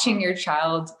watching your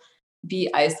child be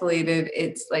isolated.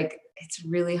 It's like, it's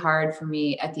really hard for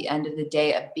me at the end of the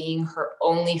day of being her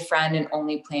only friend and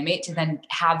only playmate to then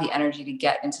have the energy to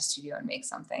get into studio and make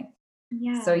something.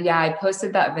 So I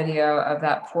posted that video of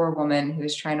that poor woman who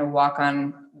was trying to walk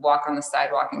on the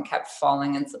sidewalk and kept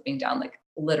falling and slipping down. Like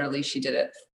literally she did it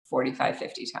 45,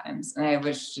 50 times. And I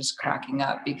was just cracking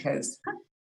up, because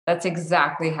that's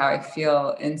exactly how I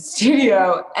feel in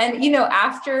studio. And,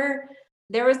 after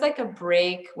there was like a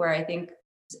break where I think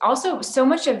also so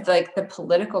much of like the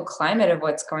political climate of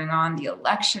what's going on, the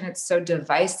election, it's so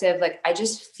divisive. Like I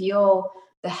just feel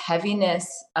the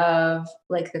heaviness of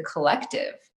like the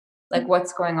collective, like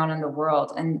what's going on in the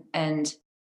world. And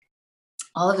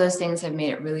all of those things have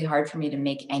made it really hard for me to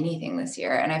make anything this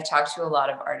year. And I've talked to a lot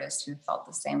of artists who felt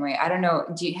the same way. I don't know.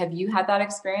 Have you had that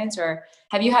experience, or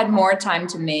have you had more time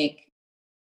to make?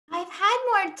 I've had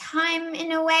more time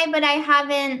in a way, but I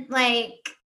haven't like,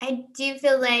 I do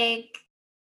feel like,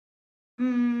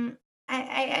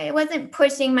 I wasn't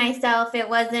pushing myself. It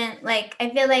wasn't like, I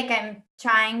feel like I'm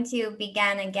trying to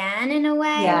begin again in a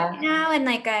way right now. And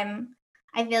like, I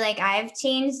feel like I've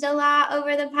changed a lot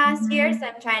over the past year. So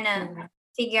I'm trying to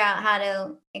figure out how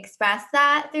to express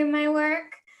that through my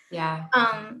work. Yeah.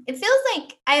 It feels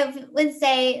like I would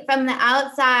say from the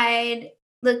outside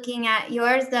looking at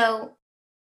yours though,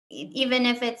 even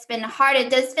if it's been hard, it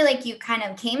does feel like you kind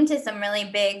of came to some really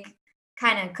big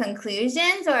kind of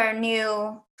conclusions or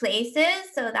new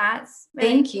places. So that's really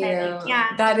Thank you.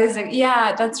 Yeah.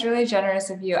 That's really generous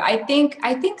of you. I think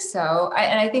so.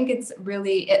 And I think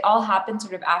it all happened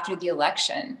sort of after the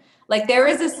election. Like there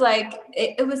was this, like,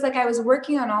 it was like I was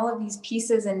working on all of these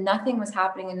pieces and nothing was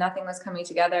happening and nothing was coming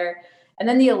together. And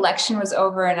then the election was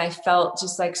over and I felt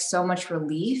just like so much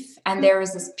relief. And there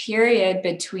was this period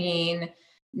between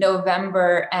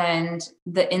November and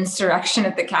the insurrection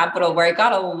at the Capitol where I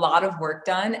got a lot of work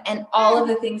done, and all of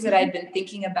the things that I'd been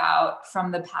thinking about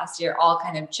from the past year all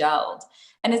kind of gelled.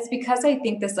 And it's because I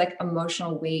think this like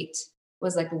emotional weight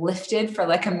was like lifted for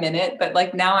like a minute, but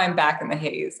like now I'm back in the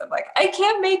haze. I'm like, I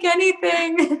can't make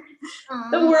anything.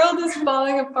 The world is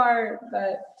falling apart.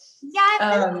 But yeah,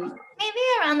 I feel like maybe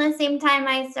around the same time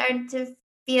I started to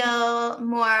feel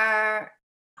more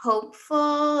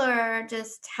hopeful or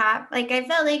just happy. Like I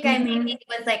felt like I maybe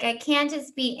was like, I can't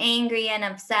just be angry and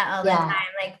upset all the time.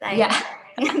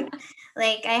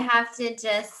 Like I have to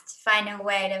just find a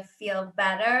way to feel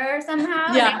better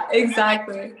somehow. Yeah,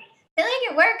 exactly. I feel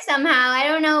like it works somehow. I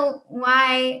don't know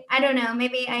why. I don't know.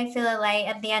 Maybe I feel a light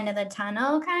at the end of the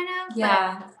tunnel, kind of.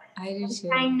 Yeah, I do too.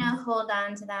 Trying to hold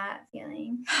on to that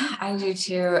feeling. I do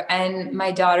too. And my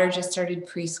daughter just started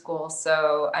preschool.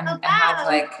 So I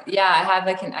have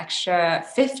like an extra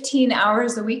 15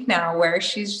 hours a week now where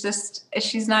she's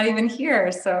not even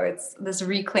here. So it's this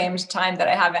reclaimed time that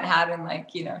I haven't had in like,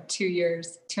 2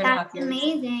 years, 2.5 years. That's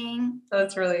amazing. So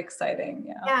it's really exciting.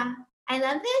 Yeah. Yeah. I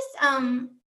love this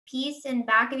piece in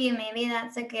back of you. Maybe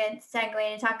that's a good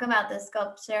segue to talk about the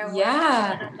sculpture.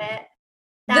 Yeah. A little bit.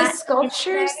 The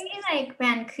sculptures, very like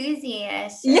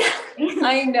Brancusi-ish. Yeah,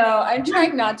 I know. I'm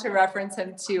trying not to reference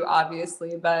him too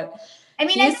obviously, but I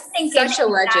mean, I just think such a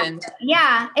legend.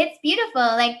 Yeah, it's beautiful.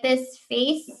 Like this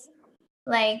face,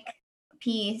 like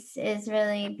piece is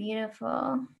really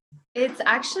beautiful. It's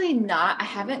actually not. I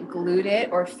haven't glued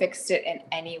it or fixed it in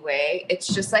any way. It's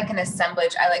just like an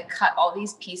assemblage. I like cut all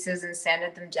these pieces and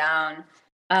sanded them down,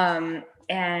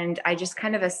 and I just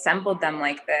kind of assembled them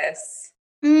like this.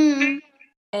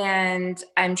 And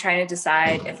I'm trying to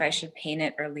decide if I should paint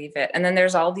it or leave it. And then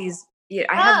there's all these,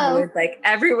 I have wood like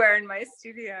everywhere in my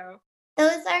studio.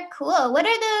 Those are cool. What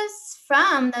are those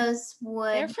from, those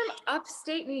wood? They're from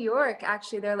upstate New York,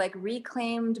 actually. They're like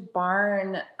reclaimed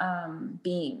barn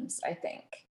beams, I think.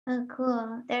 Oh,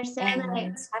 cool. They're so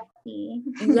like hefty.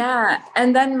 Yeah.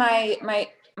 And then my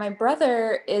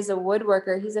brother is a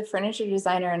woodworker. He's a furniture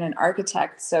designer and an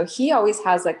architect. So he always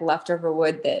has like leftover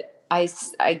wood that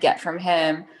I get from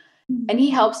him, and he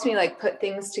helps me like put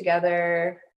things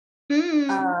together.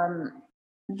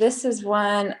 This is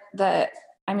one that,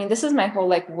 this is my whole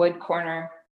like wood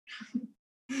corner.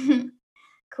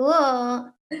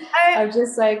 Cool. Of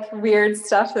just like weird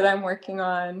stuff that I'm working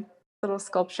on, little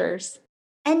sculptures.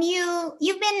 And you've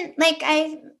been like,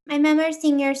 I remember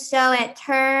seeing your show at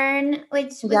Turn,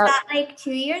 which was that like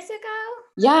 2 years ago?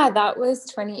 Yeah, that was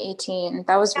 2018.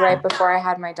 That was right before I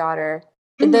had my daughter.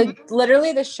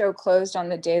 Literally the show closed on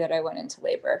the day that I went into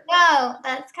labor. Wow,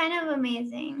 that's kind of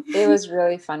amazing. It was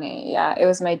really funny. Yeah, it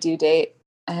was my due date.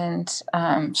 And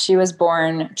she was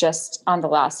born just on the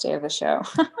last day of the show.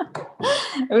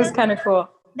 It was kind of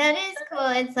cool. That is cool.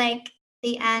 It's like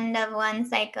the end of one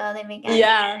cycle, the beginning.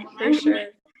 Yeah, for sure.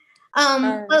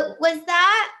 But was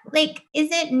that like, is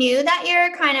it new that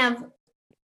you're kind of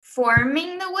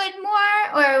forming the wood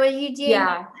more, or were you doing?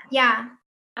 Yeah.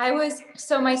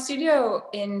 My studio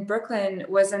in Brooklyn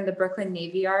was in the Brooklyn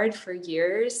Navy Yard for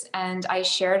years, and I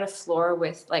shared a floor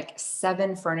with like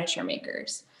 7 furniture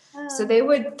makers. So they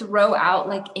would throw out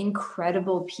like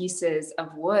incredible pieces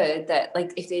of wood that,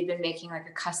 like, if they'd been making like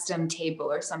a custom table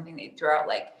or something, they'd throw out,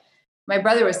 like, my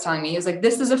brother was telling me, he was like,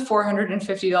 this is a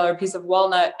 $450 piece of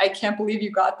walnut. I can't believe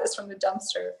you got this from the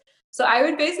dumpster. So I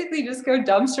would basically just go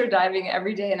dumpster diving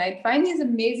every day, and I'd find these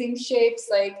amazing shapes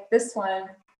like this one.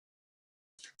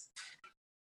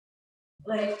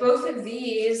 Like both of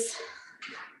these,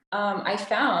 I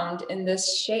found in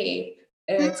this shape.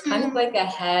 And it's kind of like a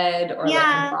head or like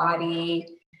a body.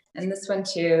 And this one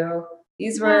too.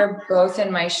 These were both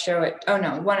in my show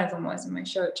one of them was in my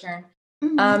show at Turn.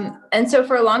 And so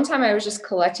for a long time, I was just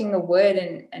collecting the wood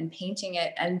and painting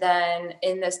it. And then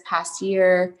in this past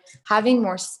year, having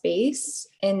more space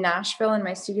in Nashville in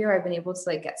my studio, I've been able to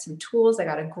like get some tools. I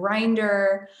got a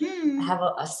grinder, I have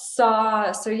a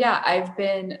saw. So yeah, I've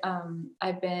been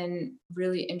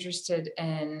really interested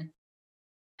in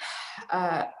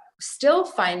still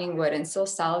finding wood and still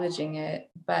salvaging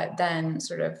it, but then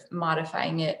sort of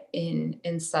modifying it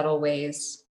in subtle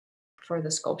ways for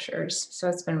the sculptures. So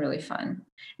it's been really fun.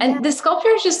 And the sculpture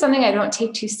is just something I don't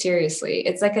take too seriously.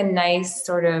 It's like a nice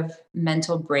sort of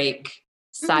mental break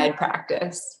side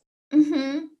practice.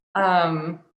 And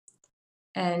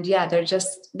yeah,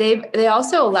 they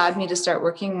also allowed me to start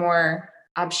working more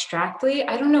abstractly.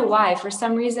 I don't know why. For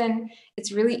some reason,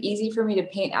 it's really easy for me to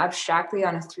paint abstractly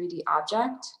on a 3D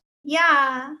object.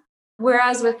 Yeah.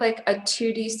 Whereas with like a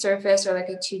 2D surface or like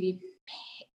a 2D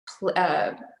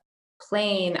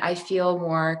plane, I feel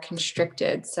more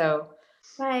constricted. So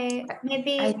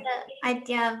maybe the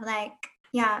idea of like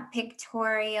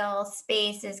pictorial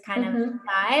space is kind of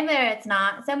vibe, or it's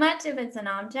not so much if it's an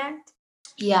object.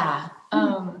 Yeah.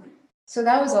 So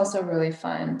that was also really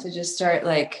fun to just start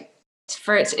like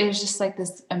it was just like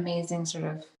this amazing sort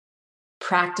of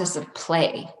practice of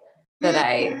play that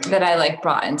I like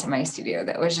brought into my studio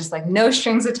that was just like no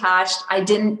strings attached. I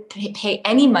didn't pay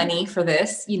any money for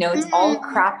this, it's all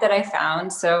crap that I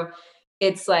found. So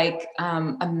it's like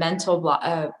a mental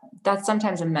block. That's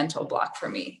sometimes a mental block for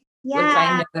me. Which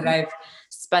I know that I've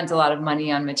spent a lot of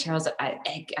money on materials that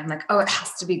I'm like, oh, it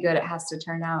has to be good. It has to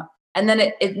turn out. And then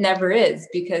it never is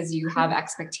because you have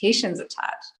expectations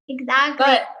attached. Exactly.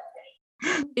 But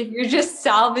if you're just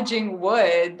salvaging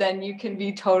wood, then you can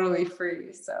be totally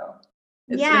free. So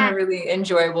it's been a really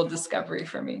enjoyable discovery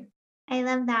for me. I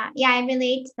love that. Yeah, I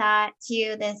relate that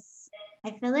to this.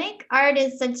 I feel like art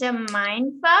is such a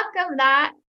mind fuck of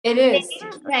that. It is.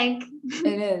 Like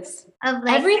it is. Of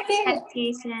like everything,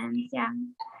 expectations. Yeah.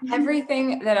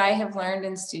 Everything that I have learned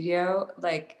in studio,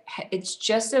 like it's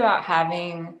just about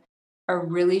having a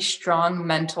really strong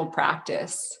mental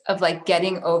practice of like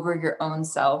getting over your own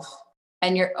self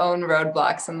and your own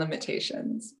roadblocks and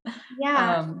limitations.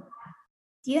 Yeah.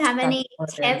 Do you have any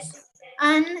tips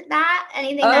on that?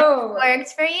 Anything that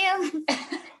works for you?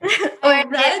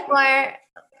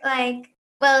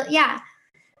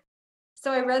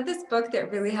 So I read this book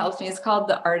that really helped me. It's called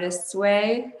The Artist's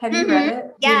Way. Have you read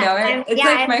it? Yeah. You know it?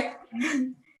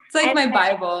 It's like my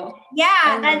Bible.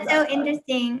 Yeah, that's so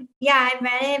interesting. Yeah, I've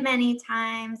read it many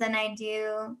times, and I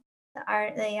do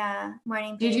the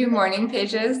morning pages. Do you do morning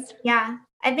pages? Yeah.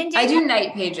 I do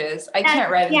night pages. I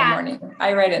can't write in the morning.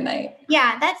 I write at night.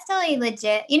 Yeah, that's totally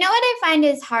legit. You know what I find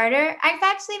is harder? I've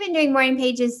actually been doing morning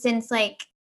pages since like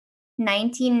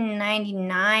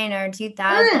 1999 or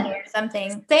 2000 or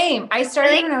something. Same. I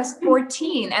started when I was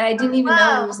 14 and I didn't even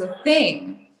know it was a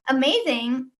thing.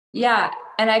 Amazing. Yeah.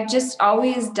 And I've just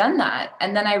always done that.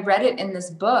 And then I read it in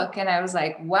this book and I was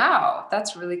like, wow,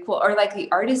 that's really cool. Or like the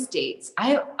artist dates.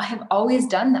 I have always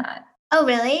done that. Oh,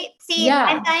 really? See,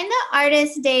 I find the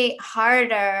artist date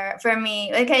harder for me.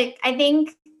 Like, I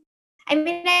think, I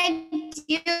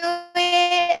do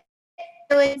it,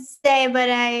 I would say, but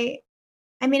I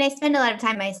spend a lot of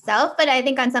time myself, but I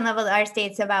think on some level, the artist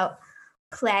date's about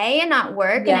play and not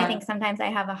work. And I think sometimes I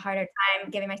have a harder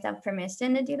time giving myself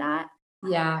permission to do that.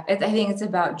 Yeah, I think it's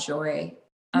about joy.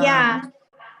 Yeah.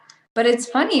 But it's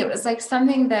funny. It was like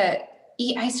something that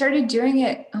I started doing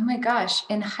it, oh my gosh,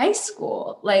 in high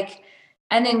school.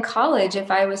 And in college, if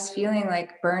I was feeling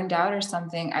like burned out or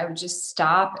something, I would just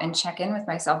stop and check in with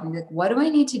myself and be like, what do I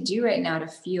need to do right now to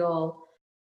feel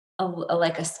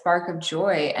like a spark of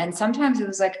joy? And sometimes it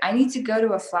was like, I need to go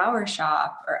to a flower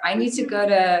shop, or I need to go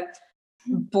to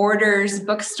Borders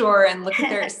bookstore and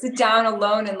sit down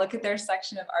alone and look at their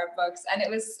section of art books. And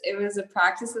it was a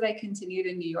practice that I continued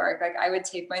in New York. Like I would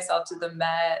take myself to the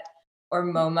Met or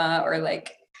MoMA, or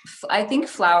like, I think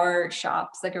flower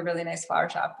shops, like a really nice flower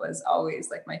shop was always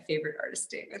like my favorite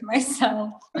artist date with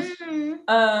myself.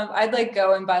 I'd like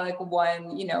go and buy like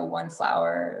one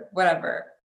flower, whatever.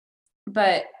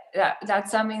 But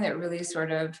that's something that really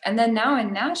sort of, and then now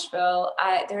in Nashville,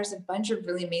 there's a bunch of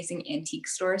really amazing antique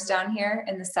stores down here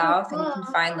in the South, and you can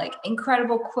find like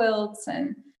incredible quilts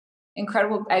and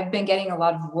I've been getting a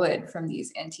lot of wood from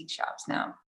these antique shops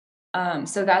now.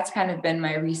 So that's kind of been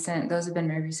those have been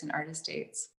my recent artist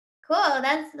dates. Cool.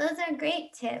 Those are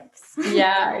great tips.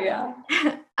 Yeah.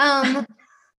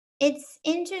 It's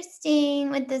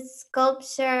interesting with the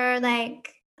sculpture,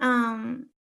 like,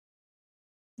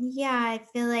 Yeah, I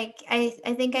feel like I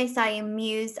think I saw you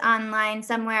muse online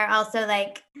somewhere also,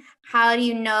 like, how do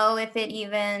you know if it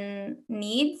even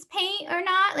needs paint or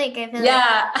not? Like, I feel like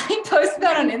Yeah, I posted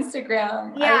that on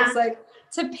Instagram. I yeah, was like,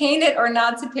 to paint it or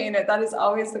not to paint it? That is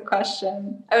always the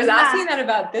question. I was yeah. asking that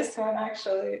about this one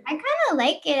actually. I kinda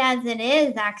like it as it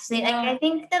is, actually. Like, I Yeah.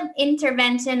 think the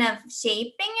intervention of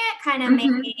shaping it kinda Mhm.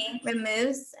 maybe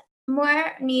removes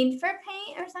more need for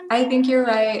paint or I something. think you're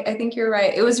right. I think you're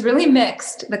right. It was really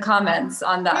mixed, the comments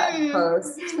on that Mm.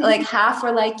 post. Like half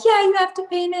were like, yeah, you have to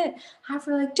paint it. Half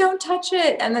were like, don't touch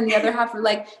it. And then the other half were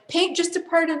like, paint just a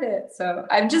part of it. So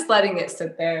I'm just letting it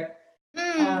sit there.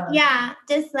 Yeah,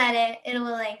 just let it. It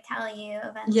will, like, tell you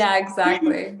Yeah, eventually.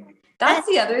 exactly. Uh, That's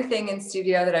the other thing in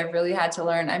studio that I've really had to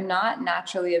learn. I'm not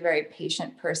naturally a very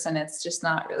patient person. It's just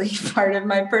not really part of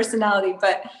my personality.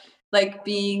 But like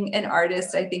being an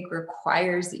artist, I think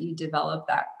requires that you develop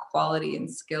that quality and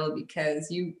skill because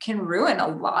you can ruin a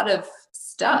lot of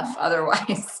stuff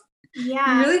otherwise. You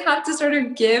yeah. really have to sort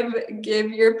of give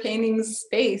your paintings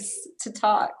space to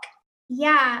talk.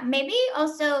 Yeah, maybe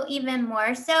also even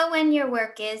more so when your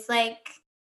work is, like,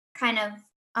 kind of,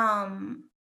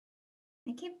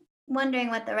 I keep wondering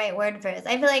what the right word for it is.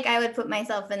 I feel like I would put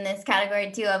myself in this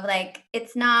category too of, like,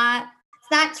 it's not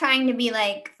trying to be,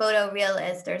 like,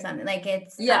 photorealist or something, like,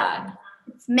 Yeah.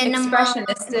 it's minimal,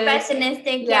 Expressionistic.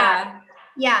 expressionistic, yeah. Yeah.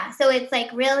 Yeah, so it's,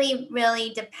 like, really,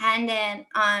 really dependent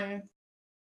on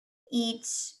each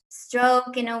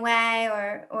stroke in a way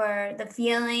or the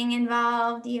feeling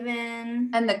involved even.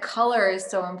 And the color is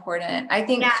so important. I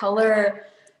think Yeah,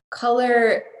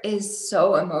 color is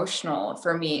so emotional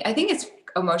for me. I think it's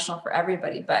emotional for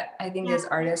everybody, but I think yeah. as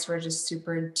artists we're just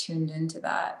super tuned into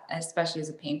that, especially as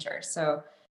a painter. So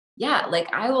yeah,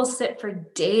 like I will sit for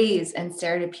days and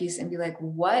stare at a piece and be like,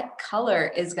 what color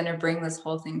is going to bring this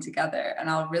whole thing together? And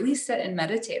I'll really sit and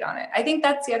meditate on it. I think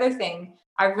that's the other thing.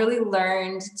 I've really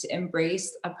learned to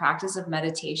embrace a practice of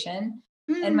meditation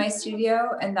in Mm, my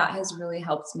studio, and that has really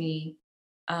helped me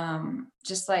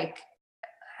just like,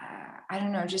 I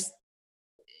don't know, just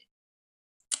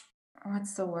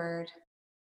what's the word?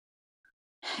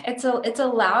 It's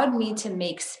allowed me to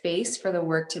make space for the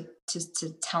work to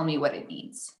tell me what it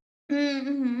needs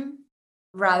mhm.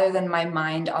 rather than my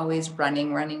mind always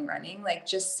running, like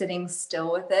just sitting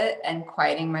still with it and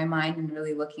quieting my mind and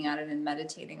really looking at it and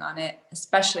meditating on it,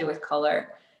 especially with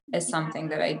color, is Yeah. something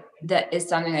that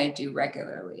I do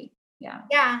regularly. Yeah.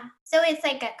 Yeah. So it's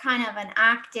like a kind of an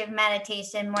active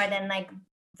meditation more than like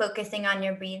focusing on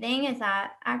your breathing. Is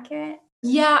that accurate?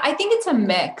 Yeah, I think it's a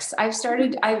mix.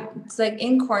 It's like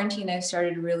in quarantine, I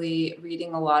started really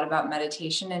reading a lot about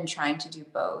meditation and trying to do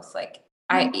both. Like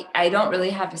Mhm. I don't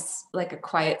really have like a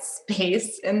quiet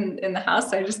space in the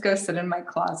house. I just go sit in my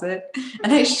closet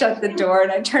and I shut the door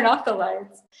and I turn off the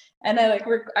lights. And I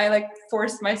like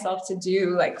force myself to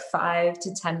do like 5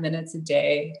 to 10 minutes a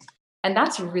day. And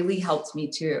that's really helped me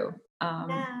too.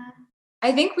 Yeah.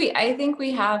 I think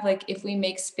we have like if we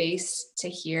make space to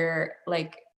hear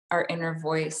like our inner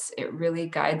voice, it really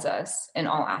guides us in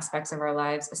all aspects of our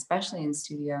lives, especially in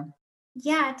studio.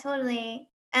 Yeah, totally.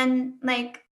 And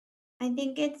like I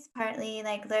think it's partly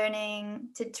like learning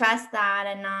to trust that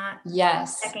and not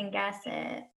Yes, second guess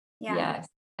it. Yeah. yes.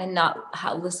 And not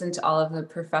listen to all of the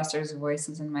professor's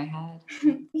voices in my head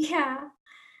Yeah.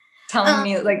 telling Um,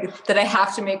 me like that I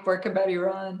have to make work about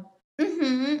Iran.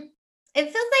 mhm. It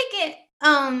feels like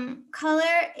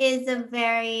color is a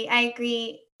very I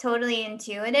agree, totally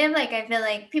intuitive. Like I feel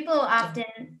like people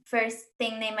often first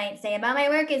thing they might say about my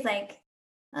work is like,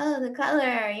 "Oh, the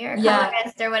color, you're a Yeah.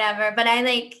 colorist or whatever." But I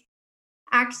like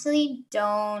actually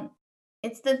don't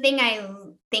it's the thing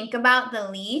think about the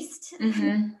least.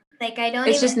 Hmm. Like I don't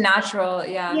It's just even natural.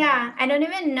 Yeah. yeah, I don't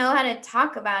even know how to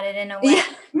talk about it in a way.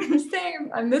 Yeah.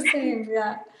 Same. I'm the same.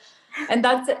 Yeah. And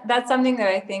that's something that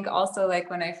I think also like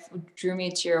when drew me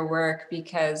to your work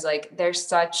because like there's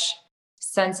such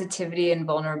sensitivity and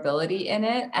vulnerability in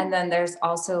it, and then there's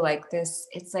also like this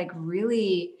it's like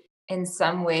really in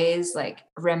some ways like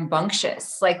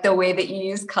rambunctious, like the way that you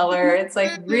use color, it's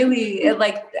like really it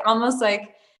like almost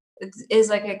like it is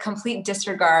like a complete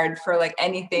disregard for like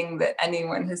anything that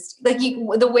anyone has like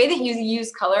the way that you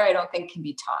use color I don't think can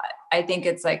be taught. I think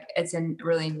it's like it's a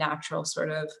really natural sort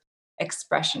of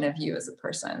expression of you as a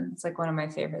person. It's like one of my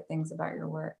favorite things about your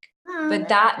work. Oh, But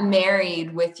that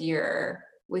married with your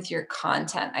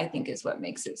content, I think is what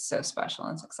makes it so special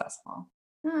and successful.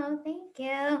 oh, thank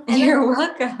you. You're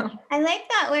welcome. I like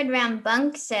that word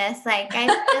rambunctious. Like I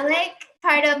feel like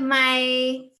part of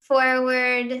my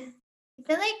forward I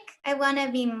feel like I want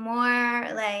to be more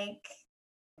like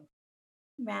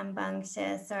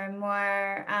rambunctious or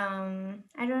more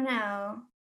I don't know.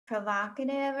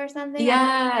 provocative or something.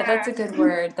 Yeah, that's a good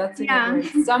word. That's a good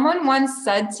word. Someone once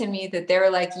said to me that they were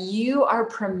like, you are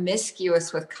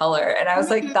promiscuous with color. And I was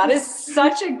like, that is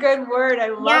such a good word. I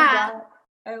love that.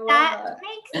 I love that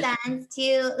makes sense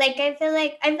too. Like I feel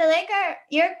like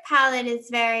your palette is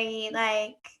very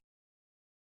like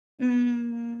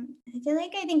I feel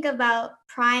like I think about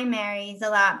primaries a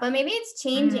lot, but maybe it's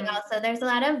changing also. There's a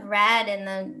lot of red in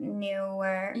the new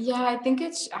work. Yeah, I think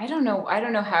I don't know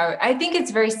how, I think it's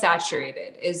very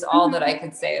saturated is all that I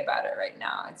could say about it right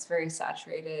now. It's very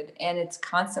saturated and it's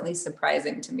constantly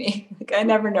surprising to me. Like I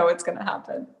never know what's going to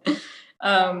happen.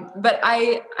 But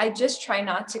I just try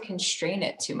not to constrain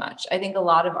it too much. I think a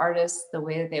lot of artists, the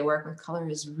way that they work with color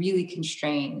is really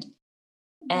constrained.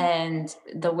 And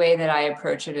the way that I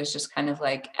approach it is just kind of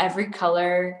like every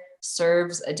color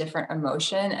serves a different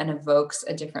emotion and evokes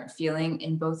a different feeling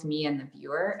in both me and the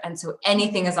viewer. And so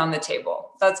anything is on the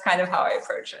table. That's kind of how I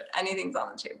approach it. Anything's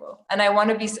on the table. And I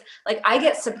want to be like, I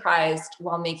get surprised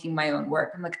while making my own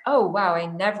work. I'm like, oh, wow, I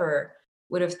never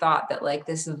would have thought that like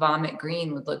this vomit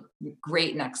green would look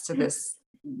great next to this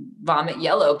vomit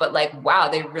yellow. But like, wow,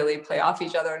 they really play off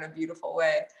each other in a beautiful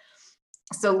way.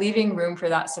 So leaving room for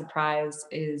that surprise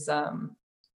is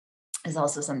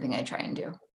also something I try and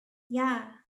do. Yeah,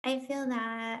 I feel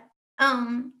that.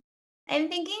 I'm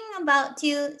thinking about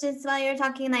too, just while you're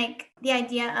talking, like the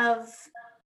idea of,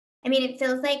 I mean, it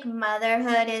feels like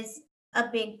motherhood is a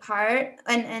big part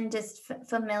and just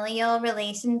familial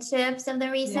relationships of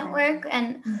the recent work.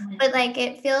 And, but like,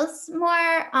 it feels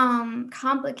more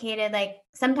complicated. Like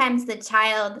sometimes the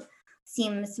child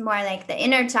seems more like the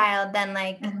inner child than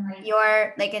like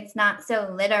like it's not so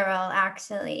literal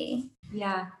actually.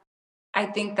 Yeah, I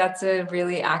think that's a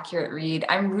really accurate read.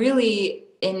 I'm really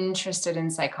interested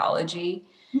in psychology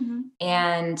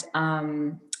and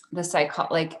the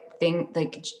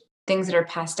things that are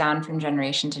passed down from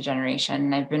generation to generation.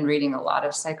 And I've been reading a lot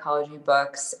of psychology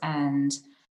books and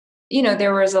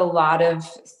there was a lot of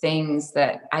things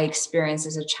that I experienced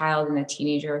as a child and a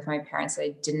teenager with my parents that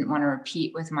I didn't want to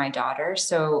repeat with my daughter.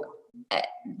 So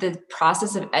the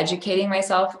process of educating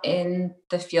myself in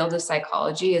the field of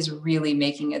psychology is really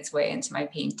making its way into my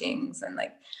paintings. And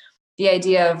like the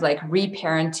idea of like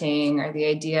reparenting or the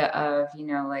idea of,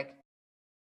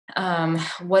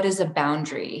 what is a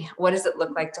boundary? What does it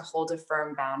look like to hold a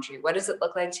firm boundary? What does it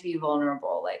look like to be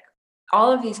vulnerable? Like all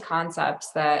of these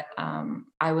concepts that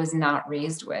I was not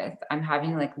raised with, I'm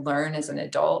having like learn as an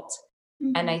adult.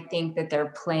 And I think that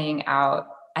they're playing out.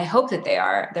 I hope that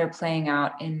they're playing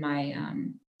out in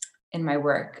my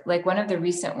work. Like one of the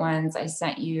recent ones I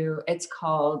sent you, it's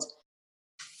called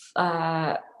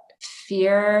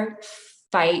Fear,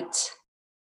 Fight.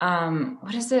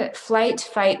 What is it? Flight,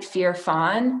 Fight, Fear,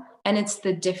 Fawn. And it's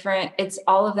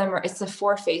all of them it's the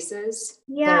 4 faces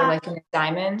that are like in a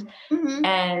diamond.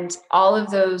 And all of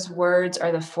those words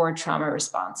are the 4 trauma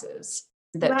responses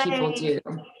that people do.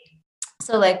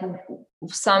 So like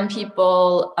some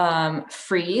people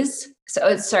freeze. So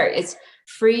it's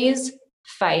freeze,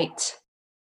 fight.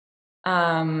 Wait,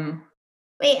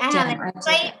 I have it.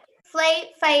 Flight,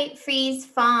 fight, freeze,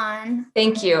 fawn.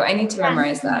 Thank you. I need to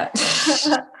memorize that.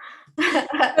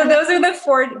 So those are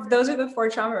the 4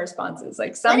 trauma responses.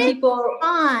 Like some people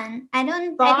fawn.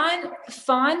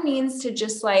 Fawn means to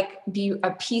just like be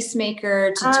a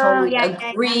peacemaker, to totally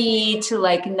agree, to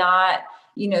like not,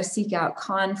 seek out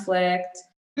conflict.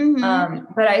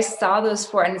 But I saw those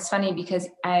 4, and it's funny because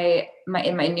in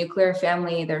my nuclear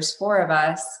family, there's 4 of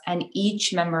us, and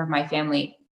each member of my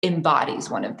family embodies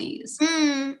one of these.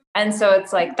 And so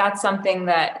it's like, that's something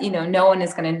that, no one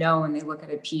is going to know when they look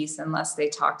at a piece unless they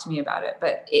talk to me about it.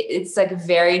 But it's like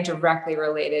very directly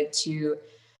related to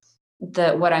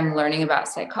what I'm learning about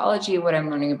psychology, what I'm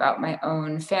learning about my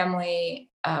own family,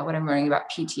 what I'm learning about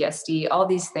PTSD, all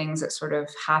these things that sort of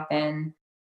happen,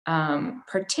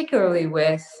 particularly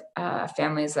with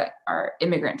families that are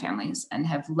immigrant families and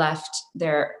have left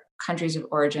their countries of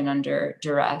origin under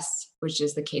duress, which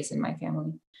is the case in my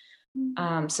family.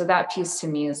 So that piece to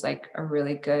me is like a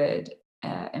really good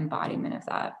embodiment of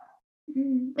that.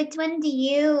 Which one do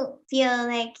you feel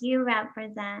like you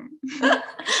represent?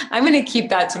 I'm going to keep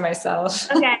that to myself.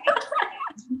 Okay.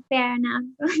 Fair enough.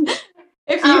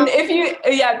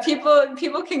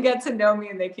 People can get to know me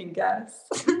and they can guess.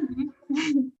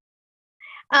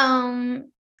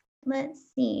 Let's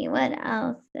see, what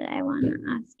else did I want to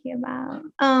ask you about?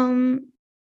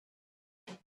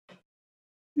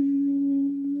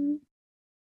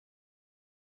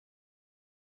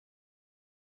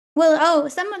 Well,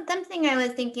 something I was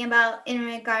thinking about in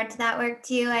regard to that work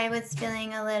too. I was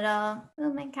feeling a little.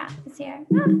 Oh, my cat is here.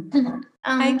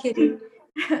 Hi, kitty.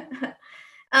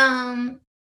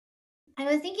 I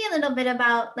was thinking a little bit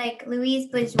about like Louise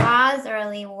Bourgeois'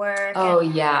 early work. Oh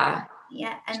yeah.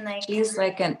 Yeah, and like She's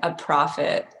like a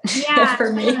prophet yeah,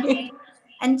 for me.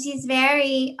 and she's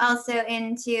very also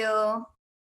into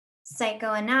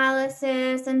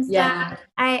psychoanalysis and stuff.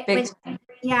 Yeah. Which, Big time.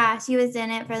 yeah, she was in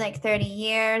it for like 30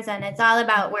 years, and it's all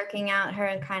about working out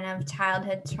her kind of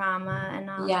childhood trauma and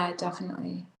all. Yeah,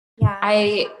 definitely. Yeah.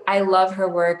 I love her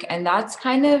work, and that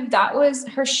was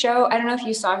her show. I don't know if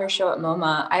you saw her show at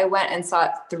MoMA. I went and saw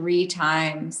it 3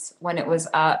 times when it was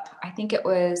up. I think it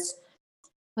was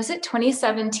it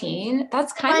 2017?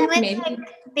 That's kind One of with maybe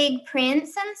like Big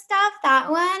Prince and stuff,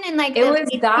 that one, and like it the was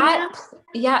that.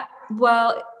 Yeah,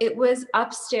 well, it was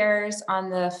upstairs on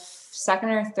the second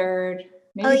or third,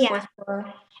 maybe fourth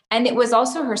floor. And it was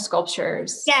also her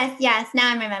sculptures. Yes. Now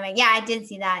I remember. Yeah, I did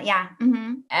see that. Yeah.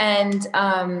 Mm-hmm. And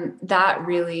that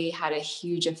really had a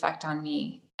huge effect on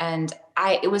me. And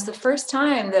it was the first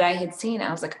time that I had seen,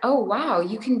 I was like, oh, wow,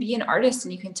 you can be an artist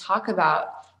and you can talk about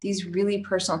these really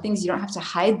personal things. You don't have to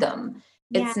hide them.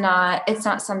 Yeah. It's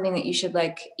not something that you should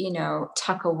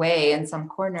tuck away in some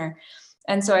corner.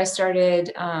 And so I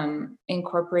started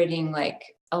incorporating like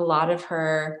a lot of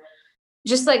her,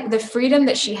 just like the freedom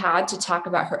that she had to talk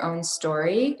about her own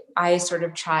story. I sort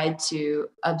of tried to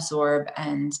absorb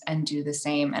and do the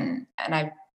same. And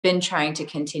I've been trying to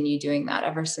continue doing that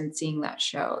ever since seeing that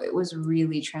show. It was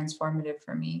really transformative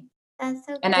for me. That's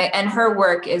so cool. And her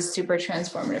work is super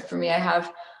transformative for me. I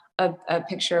have a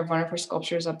picture of one of her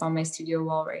sculptures up on my studio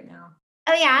wall right now.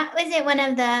 Oh yeah, was it one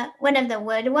of the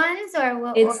wood ones, or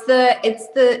what?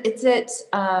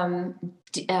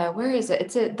 Where is it?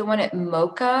 It's the one at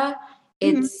MoCA.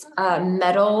 It's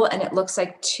metal, and it looks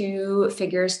like 2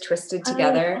 figures twisted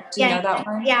together. Do you know that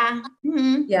one? Yeah.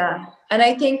 Mm-hmm. Yeah. And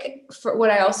I think for what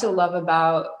I also love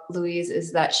about Louise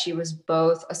is that she was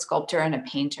both a sculptor and a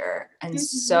painter, and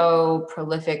so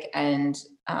prolific and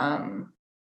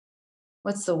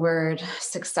what's the word?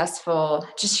 Successful.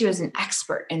 Just she was an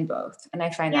expert in both. And I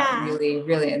find that really,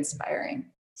 really inspiring.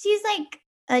 She's like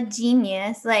a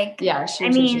genius. Like, yeah, she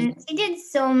did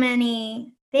so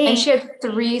many things. And she had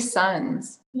 3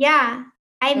 sons. Yeah.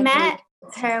 I met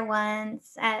her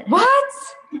once at What?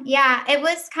 Yeah, it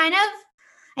was kind of,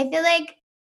 I feel like,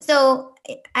 so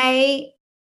I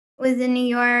was in New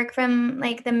York from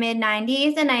like the mid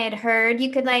 90s, and I had heard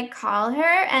you could like call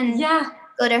her and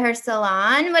go to her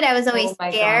salon, but I was always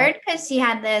scared because she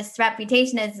had this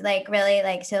reputation as like really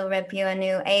like she'll rip you a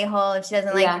new a-hole if she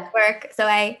doesn't like your work. So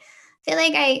I feel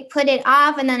like I put it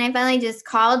off, and then I finally just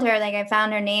called her. Like I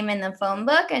found her name in the phone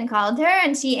book and called her,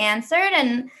 and she answered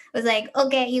and was like,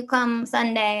 okay, you come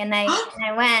Sunday. And I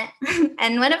went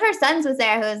and one of her sons was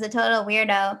there who was a total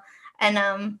weirdo. And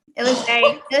it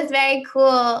was very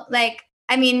cool. Like,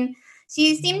 I mean,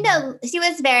 she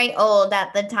was very old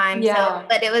at the time. So,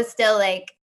 but it was still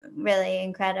like really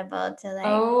incredible to like.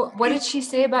 Oh, what did she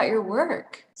say about your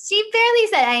work? She barely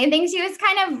said anything. She was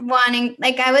kind of wanting,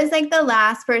 like, I was like the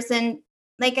last person.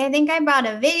 Like, I think I brought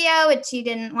a video which she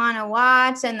didn't want to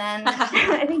watch. And then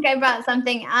I think I brought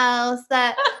something else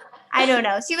that, I don't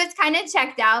know. She was kind of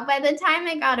checked out by the time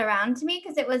it got around to me,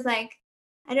 because it was like,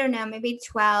 I don't know, maybe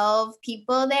 12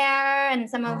 people there, and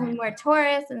some of whom were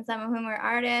tourists and some of whom were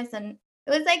artists. And it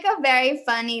was like a very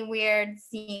funny, weird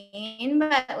scene,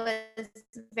 but it was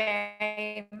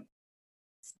very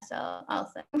special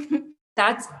also.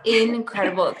 That's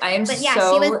incredible. I am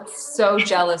so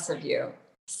jealous of you.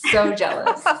 So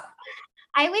jealous.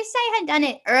 I wish I had done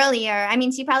it earlier. I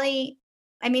mean,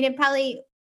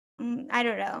 I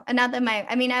don't know. Not that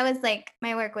I was like,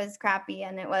 my work was crappy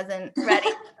and it wasn't ready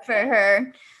for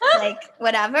her, like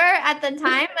whatever at the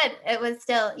time, but it was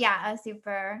still, a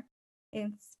super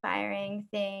inspiring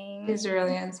thing. She's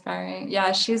really inspiring.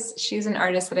 Yeah, she's an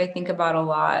artist that I think about a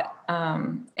lot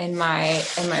in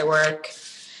my work.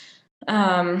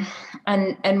 And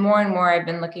more I've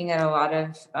been looking at a lot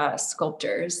of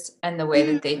sculptors and the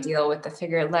way that they deal with the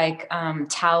figure. Like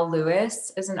Tal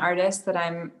Lewis is an artist that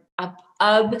I'm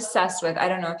obsessed with. I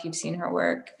don't know if you've seen her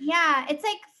work. Yeah, it's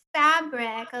like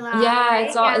fabric a lot.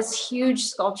 Yeah, it's huge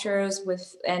sculptures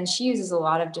and she uses a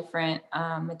lot of different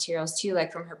materials too,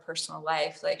 like from her personal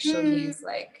life. Like she'll use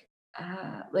like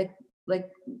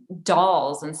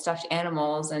dolls and stuffed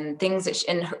animals and things that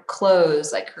and her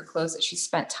clothes that she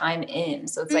spent time in.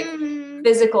 So it's like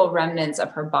physical remnants of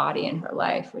her body and her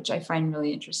life, which I find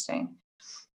really interesting.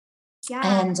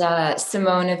 Yeah. And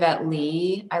Simone Yvette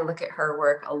Lee, I look at her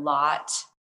work a lot.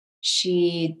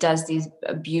 She does these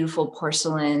beautiful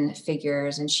porcelain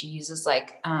figures, and she uses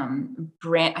like I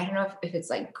don't know if it's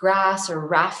like grass or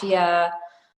raffia,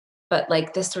 but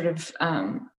like this sort of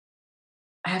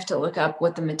I have to look up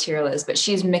what the material is, but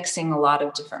she's mixing a lot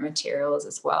of different materials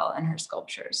as well in her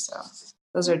sculptures. So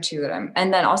those are two that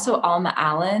and then also Alma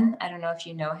Allen. I don't know if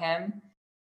you know him.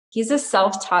 He's a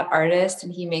self-taught artist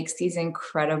and he makes these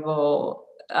incredible,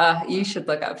 you should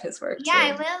look up his work Yeah,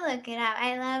 I too. will look it up.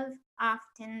 I love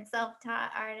often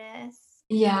self-taught artists.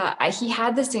 Yeah, he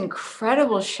had this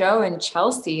incredible show in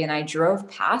Chelsea, and I drove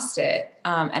past it.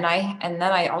 And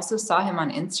then I also saw him on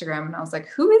Instagram, and I was like,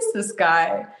 "Who is this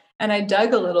guy?" And I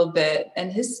dug a little bit,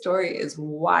 and his story is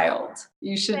wild.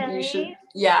 You should, Really?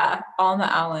 yeah, Alma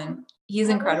Allen. He's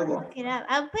I will incredible. look it up.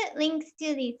 I'll put links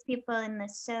to these people in the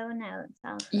show notes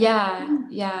also. Yeah,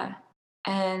 yeah.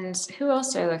 And who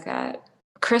else do I look at?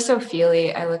 Chris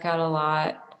O'Feely, I look at a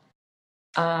lot.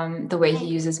 The way he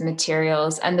uses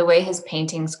materials and the way his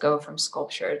paintings go from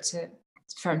sculpture to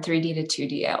from 3D to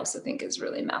 2D, I also think is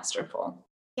really masterful.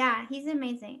 Yeah, he's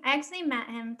amazing. I actually met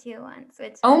him too once,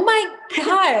 which Oh my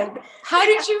God. How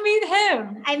did you meet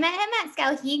him? I met him at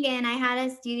Skowhegan. I had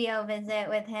a studio visit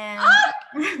with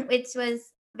him, which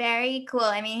was very cool.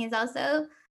 I mean, he's also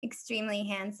extremely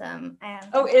handsome, I have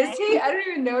Oh, to is say. he? I don't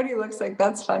even know what he looks like.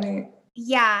 That's funny.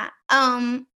 Yeah,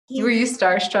 Were you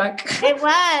starstruck? it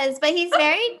was, but he's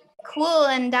very cool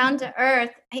and down to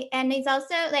earth. And he's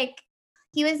also like,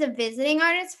 he was a visiting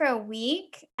artist for a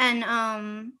week, and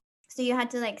so you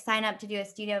had to like sign up to do a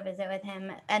studio visit with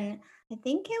him. And I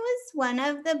think it was one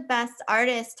of the best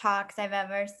artist talks I've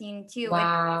ever seen too. Which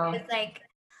Wow. was like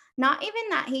not even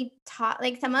that he taught,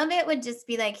 like some of it would just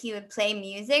be like he would play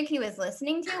music he was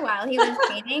listening to while he was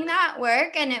painting that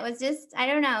work, and it was just, I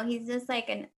don't know, he's just like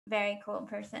a very cool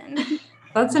person.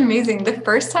 That's amazing. The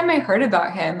first time I heard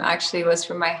about him actually was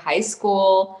from my high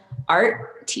school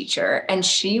art teacher, and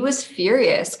she was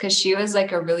furious because she was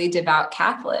like a really devout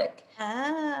Catholic.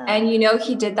 Oh. And you know,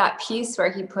 he did that piece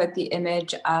where he put the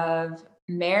image of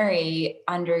Mary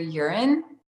under urine.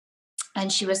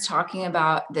 And she was talking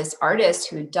about this artist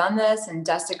who had done this and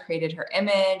desecrated her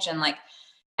image. And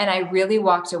I really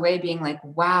walked away being like,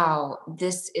 wow,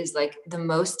 this is like the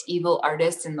most evil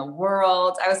artist in the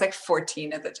world. I was like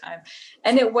 14 at the time.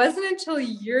 And it wasn't until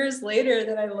years later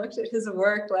that I looked at his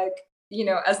work, like, you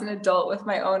know, as an adult with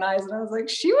my own eyes. And I was like,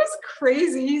 she was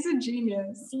crazy. He's a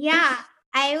genius. Yeah,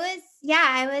 I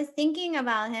was thinking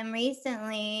about him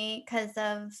recently because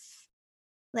of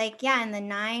like, yeah, in the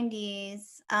 90s,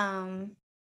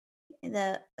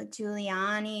 the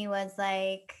Giuliani was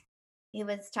like, he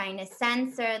was trying to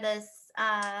censor this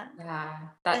Yeah,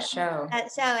 that show.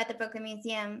 that show at the Brooklyn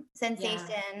Museum, Yeah,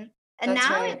 Sensation. And that's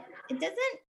now right. it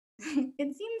doesn't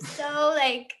it seems so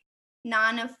like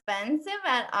non-offensive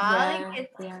at all. Like Yeah,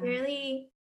 it's yeah. clearly,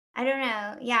 I don't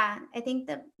know. Yeah, I think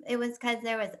that it was because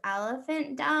there was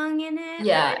elephant dung in it, but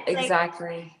Yeah, it's like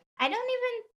exactly. I don't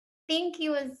even think he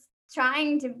was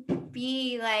trying to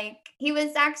be like, he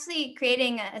was actually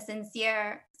creating a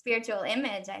sincere spiritual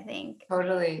image, I think.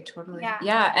 Totally, totally. Yeah.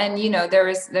 Yeah. And you know,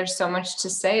 there's so much to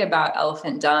say about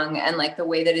elephant dung and like the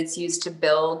way that it's used to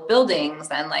build buildings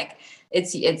and like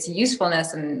its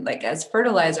usefulness and like as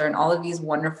fertilizer and all of these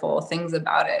wonderful things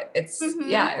about it. It's Mhm.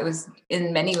 yeah, it was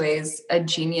in many ways a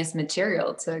genius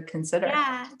material to consider.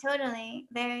 Yeah, totally.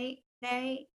 Very,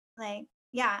 very like,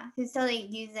 yeah, he's totally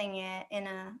using it in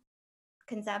a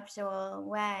conceptual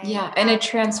way. Yeah, in a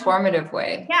transformative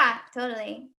way. Yeah,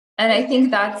 totally. And I It's think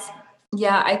that's,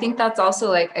 yeah, I think that's also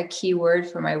like a key word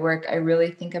for my work. I really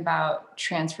think about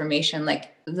transformation,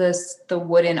 like the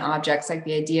wooden objects, like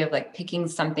the idea of like picking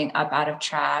something up out of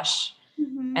trash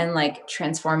mhm. and like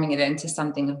transforming it into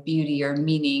something of beauty or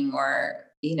meaning or,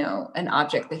 you know, an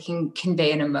object that can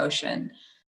convey an emotion.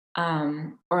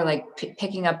 Or like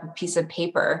picking up a piece of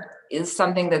paper is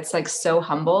something that's like so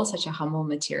humble, such a humble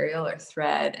material or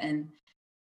thread.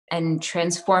 And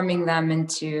transforming them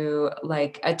into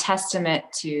like a testament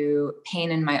to pain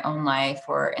in my own life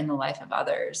or in the life of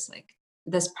others, like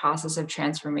this process of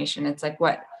transformation, it's like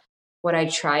what I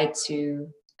try to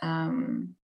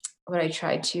um what I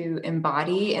try to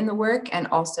embody in the work, and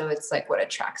also it's like what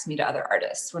attracts me to other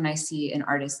artists when I see an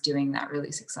artist doing that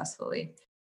really successfully.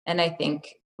 And I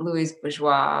think Louise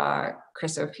Bourgeois,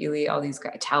 Chris O'Feely, all these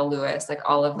guys, Tal Lewis, like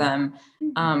all of them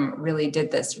Mhm. really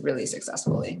did this really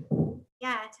successfully.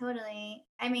 Yeah, totally.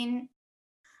 I mean,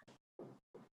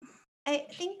 I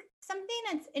think something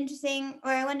that's interesting,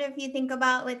 or I wonder if you think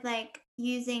about with like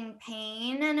using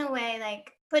pain in a way,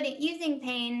 like putting using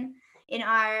pain in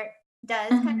art does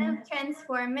kind Mhm. of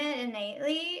transform it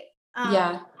innately.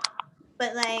 Yeah.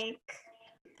 But like,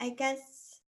 I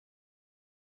guess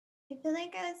I feel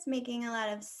like I was making a lot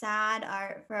of sad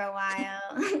art for a while,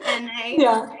 and I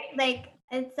Yeah. like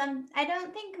it's some. I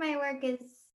don't think my work is.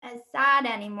 as sad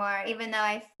anymore, even though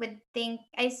I would think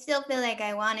I still feel like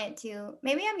I want it to.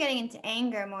 Maybe I'm getting into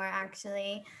anger more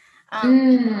actually.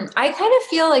 I kind of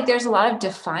feel like there's a lot of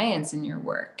defiance in your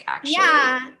work, actually.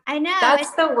 Yeah, I know.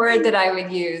 That's the word that I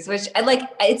would use, which I like,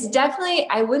 it's definitely,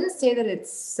 I wouldn't say that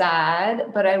it's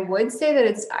sad, but I would say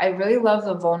that I really love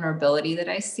the vulnerability that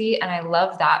I see. And I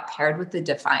love that paired with the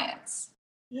defiance.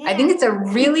 I Yeah. think it's a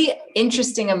really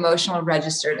interesting emotional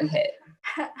register to hit.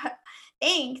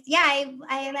 Thanks. Yeah,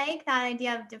 I like that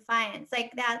idea of defiance.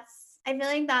 Like I feel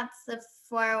like that's the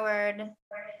forward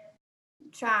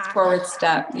track. Forward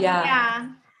step. Yeah. Yeah.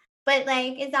 But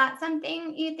like, is that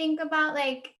something you think about?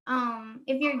 Like,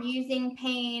 if you're using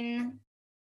pain,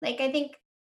 like I think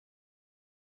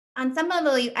on some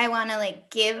level I want to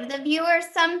like give the viewer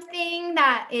something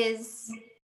that is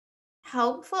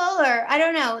helpful, or I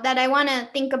don't know, that I want to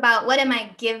think about what am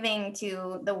I giving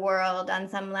to the world on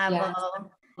some level, Yes. and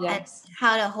Yes.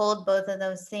 how to hold both of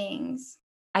those things.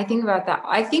 I think about that.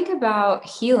 I think about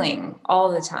healing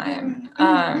all the time.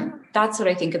 That's what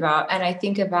I think about. And I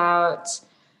think about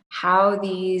how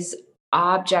these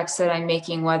objects that I'm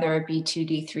making, whether it be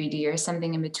 2D, 3D, or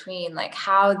something in between, like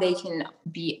how they can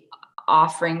be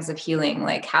offerings of healing,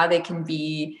 like how they can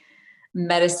be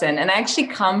medicine. And I actually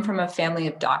come from a family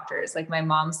of doctors. Like my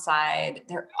mom's side,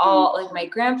 they're all like, my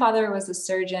grandfather was a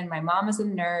surgeon, my mom was a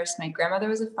nurse, my grandmother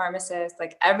was a pharmacist,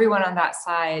 like everyone on that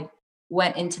side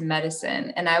went into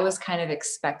medicine, and I was kind of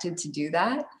expected to do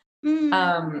that.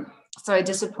 So I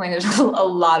disappointed a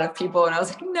lot of people, and I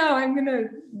was like, no, I'm gonna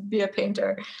be a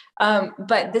painter.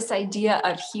 But this idea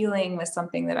of healing was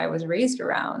something that I was raised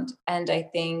around, and I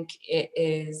think it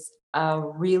is a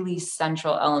really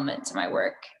central element to my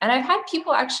work. And I've had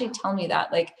people actually tell me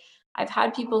that, like, I've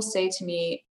had people say to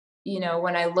me, you know,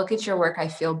 when I look at your work, I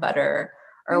feel better.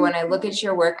 Or when I look at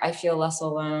your work, I feel less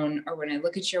alone. Or when I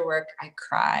look at your work, I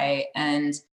cry.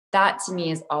 And that to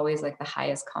me is always like the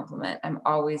highest compliment. I'm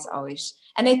always,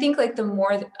 and I think like the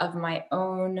more of my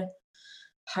own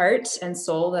heart and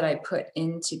soul that I put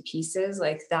into pieces,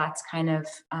 like that's kind of,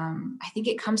 I think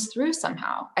it comes through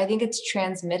somehow. I think it's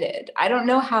transmitted. I don't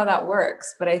know how that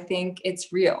works, but I think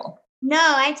it's real. No,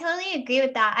 I totally agree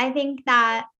with that. I think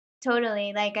that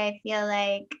totally, like, I feel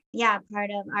like, yeah,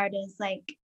 part of art is like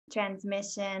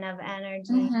transmission of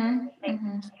energy. Like,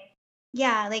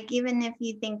 yeah, like even if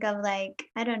you think of like,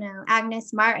 I don't know,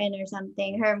 Agnes Martin or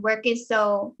something, her work is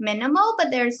so minimal,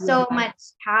 but there's so Yeah. much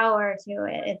power to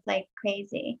it. It's like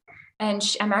crazy.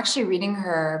 And I'm actually reading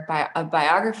a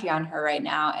biography on her right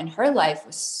now, and her life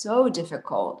was so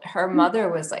difficult. Her mother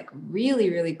was like really,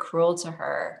 really cruel to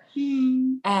her.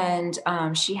 And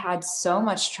she had so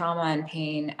much trauma and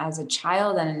pain as a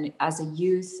child and as a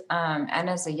youth, and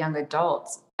as a young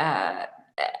adult.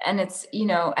 And it's, you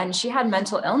know, and she had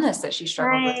mental illness that she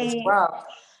struggled with as well.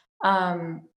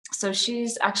 So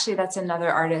that's another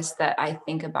artist that I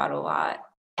think about a lot.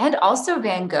 And also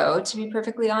Van Gogh, to be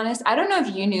perfectly honest. I don't know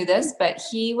if you knew this, but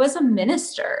he was a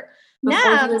minister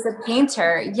before he was a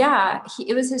painter. Yeah,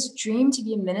 it was his dream to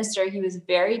be a minister. He was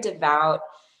very devout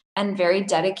and very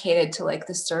dedicated to like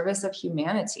the service of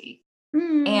humanity.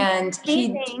 And he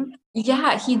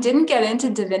didn't get into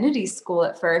divinity school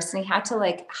at first, and he had to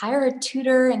like hire a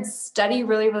tutor and study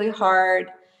really, really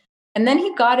hard. And then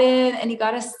he got in and he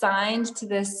got assigned to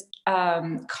this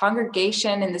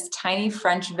congregation in this tiny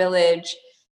French village.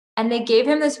 And they gave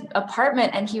him this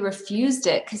apartment and he refused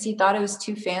it because he thought it was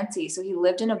too fancy. So he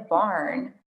lived in a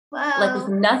barn, like with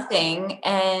nothing.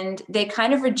 And they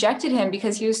kind of rejected him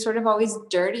because he was sort of always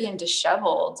dirty and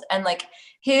disheveled. And like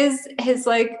his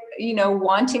like, you know,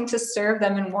 wanting to serve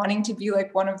them and wanting to be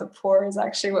like one of the poor is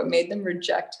actually what made them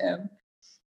reject him.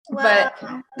 But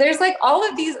there's like all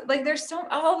of these, like there's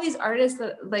all of these artists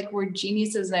that like were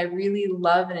geniuses and I really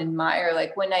love and admire.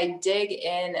 Like when I dig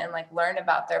in and like learn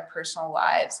about their personal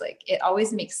lives, like it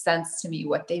always makes sense to me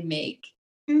what they make.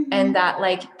 And that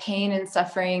like pain and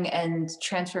suffering and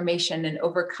transformation and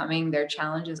overcoming their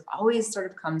challenges always sort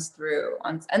of comes through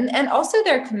and also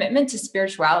their commitment to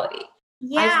spirituality.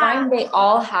 I find they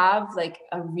all have like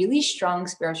a really strong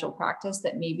spiritual practice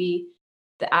that maybe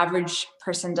the average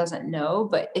person doesn't know,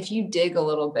 but if you dig a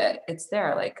little bit, it's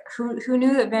there. Like who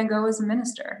knew that Van Gogh was a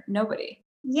minister? Nobody.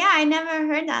 Yeah, I never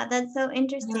heard that. That's so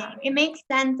interesting. Yeah. It makes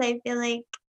sense. I feel like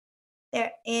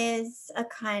there is a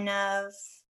kind of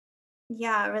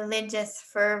religious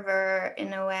fervor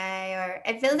in a way, or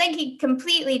it feels like he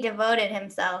completely devoted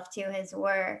himself to his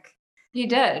work. He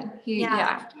did.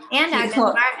 And Agnes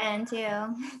Martin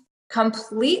too.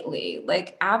 Completely,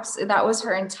 like that was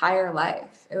her entire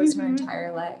life. It was her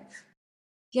entire life.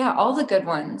 Yeah, all the good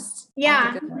ones. Yeah.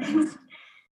 All the good ones.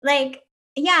 Like,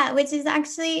 yeah, which is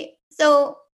actually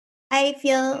so I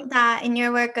feel that in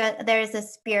your work, there's a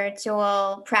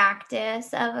spiritual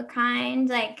practice of a kind.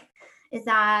 Like, is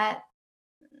that,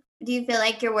 do you feel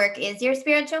like your work is your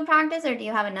spiritual practice, or do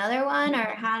you have another one, or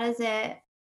how does it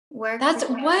work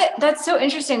for you? That's so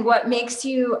interesting. What makes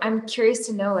you, I'm curious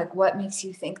to know, like, what makes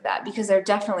you think that? Because there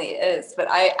definitely is, but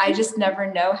I just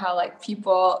never know how, like,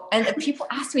 people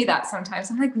ask me that sometimes.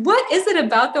 I'm like, what is it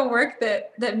about the work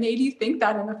that made you think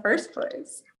that in the first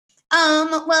place?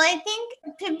 Well, I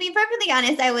think, to be perfectly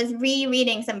honest, I was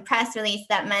rereading some press release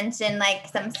that mentioned like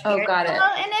some Oh, spiritual got it.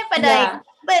 in it, but Yeah.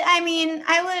 I mean,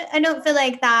 I don't feel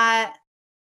like that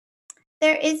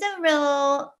there is a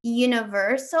real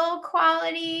universal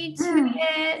quality to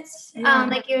it. Yeah.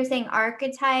 Like you were saying,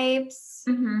 archetypes.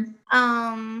 Mm-hmm.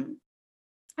 Um,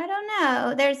 I don't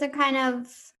know. There's a kind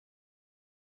of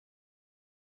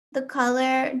the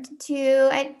color too,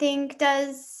 I think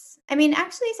does. I mean,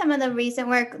 actually, some of the recent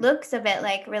work looks a bit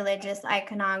like religious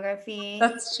iconography.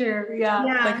 That's true. Yeah.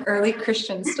 Like Yeah. early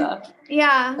Christian stuff.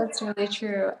 Yeah. That's really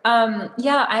true.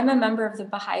 Yeah, I'm a member of the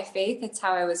Baha'i faith. It's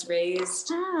how I was raised.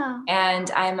 Oh.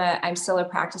 And I'm still a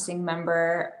practicing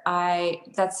member.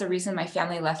 That's the reason my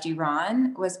family left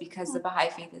Iran, was because the Baha'i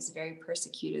faith is very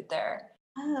persecuted there.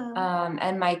 Oh.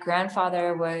 And my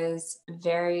grandfather was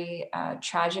very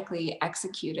tragically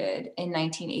executed in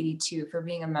 1982 for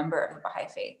being a member of the Baha'i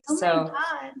faith. Oh my So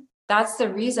God. that's the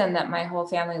reason that my whole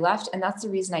family left. And that's the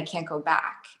reason I can't go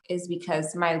back, is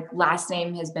because my last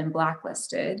name has been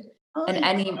blacklisted. And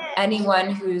Holy shit.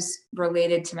 anyone who's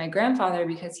related to my grandfather,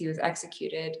 because he was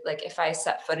executed, like if I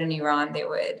set foot in Iran, they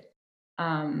would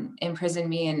imprison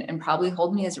me and probably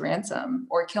hold me as ransom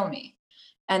or kill me.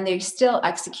 And they still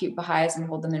execute Baha'is and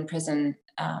hold them in prison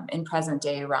in present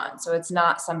day Iran. So it's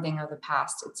not something of the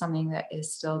past. It's something that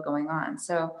is still going on.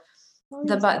 So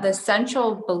the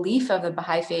central belief of the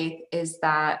Baha'i faith is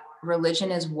that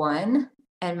religion is one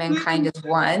and mankind is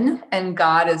one and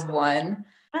God is one.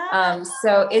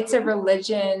 So it's a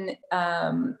religion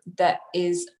that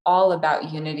is all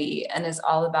about unity and is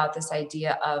all about this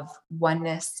idea of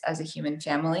oneness as a human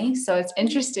family. So it's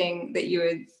interesting that you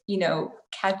would,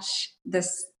 catch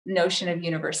this notion of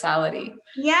universality.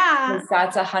 Yeah.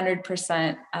 Because that's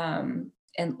 100%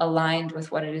 aligned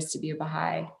with what it is to be a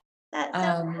Baha'i. That's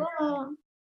so cool.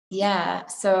 Yeah.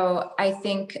 So I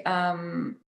think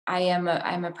I'm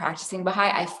a practicing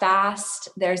Baha'i. I fast.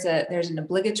 There's an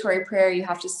obligatory prayer you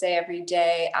have to say every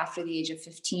day after the age of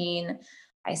 15.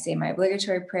 I say my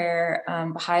obligatory prayer.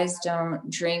 Baha'is don't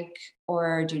drink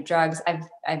or do drugs.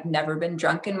 I've never been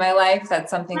drunk in my life.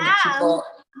 That's something that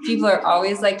people are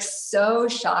always like so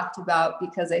shocked about,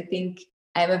 because I think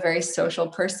I'm a very social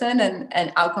person,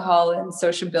 and alcohol and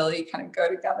sociability kind of go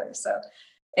together. So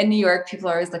in New York, people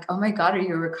are always like, "Oh my God, are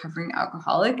you a recovering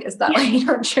alcoholic? Is that why you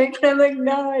don't drink?" And I'm like,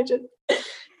 "No,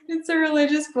 it's a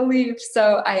religious belief."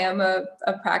 So I am a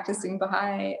practicing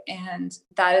Baha'i, and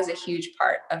that is a huge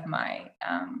part of my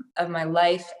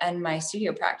life and my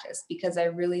studio practice, because I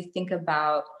really think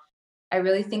about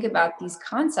these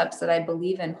concepts that I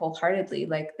believe in wholeheartedly,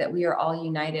 like that we are all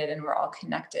united and we're all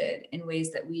connected in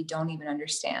ways that we don't even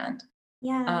understand.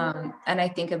 Yeah. And I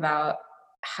think about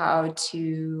how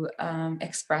to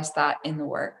express that in the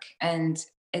work. And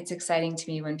it's exciting to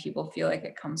me when people feel like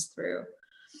it comes through.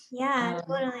 Yeah, Um,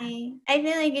 totally. I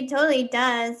feel like it totally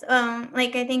does.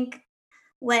 Like I think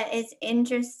what is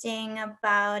interesting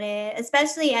about it,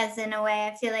 especially as in a way,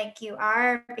 I feel like you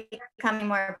are becoming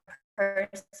more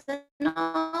personal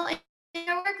in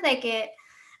your work. Like it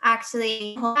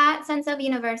actually holds that sense of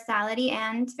universality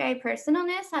and very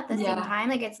personalness at the same yeah. time.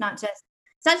 Like it's not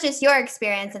just your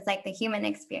experience, it's like the human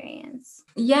experience.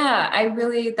 Yeah,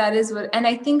 that is what, and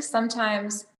I think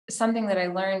sometimes something that I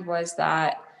learned was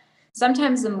that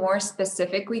sometimes the more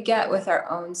specific we get with our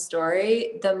own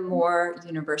story, the more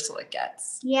universal it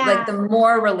gets. Yeah. Like the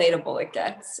more relatable it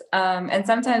gets. And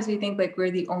sometimes we think like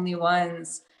we're the only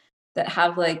ones that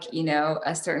have like,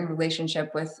 a certain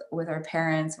relationship with our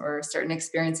parents, or certain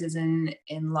experiences in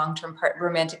long-term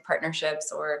romantic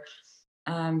partnerships, or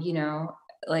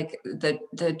like the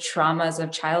traumas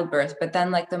of childbirth. But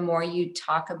then like the more you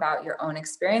talk about your own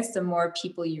experience, the more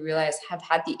people you realize have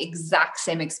had the exact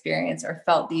same experience or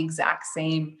felt the exact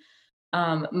same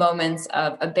moments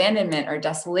of abandonment or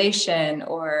desolation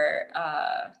or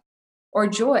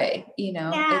joy.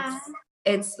 Yeah.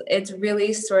 It's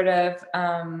really sort of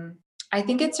I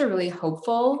think it's a really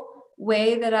hopeful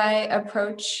way that I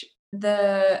approach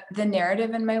the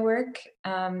narrative in my work,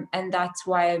 and that's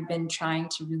why I've been trying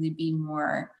to really be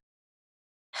more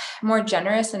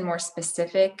generous and more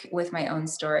specific with my own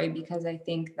story, because I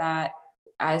think that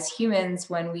as humans,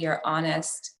 when we are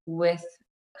honest with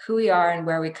who we are and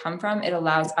where we come from, it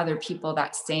allows other people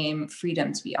that same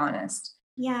freedom to be honest.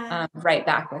 Yeah. Right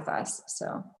back with us.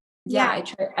 So Yeah.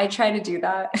 yeah, I try to do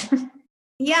that.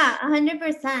 Yeah,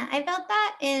 100%. I felt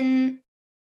that in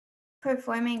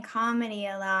performing comedy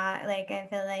a lot. Like, I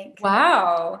feel like,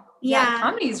 Wow. Yeah, yeah,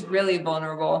 comedy is really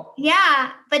vulnerable.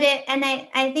 yeah, but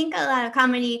I think a lot of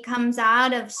comedy comes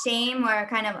out of shame or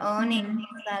kind of owning Mhm.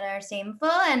 things that are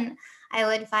shameful. And I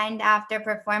would find after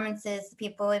performances,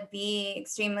 people would be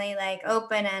extremely like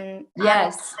open and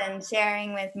honest Yes, and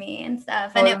sharing with me and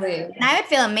stuff. totally. And I would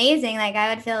feel amazing. Like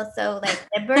I would feel so like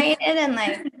liberated and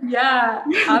like, Yeah,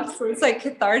 absolutely. It's like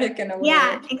cathartic in a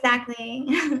yeah, way.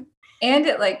 exactly. And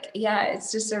it like, yeah,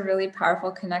 it's just a really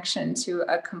powerful connection to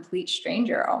a complete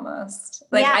stranger almost.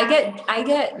 Like Yeah. I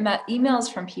get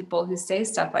emails from people who say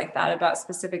stuff like that about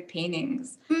specific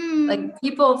paintings. Mm. Like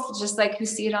people just like who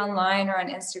see it online or on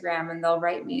Instagram and they'll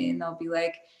write me and they'll be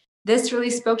like, this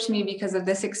really spoke to me because of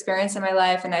this experience in my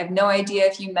life. And I have no idea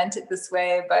if you meant it this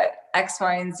way, but X,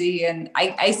 Y, and Z. And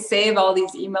I save all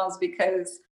these emails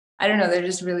because I don't know, they're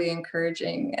just really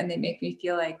encouraging and they make me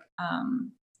feel like,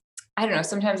 I don't know,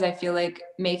 sometimes I feel like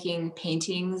making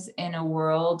paintings in a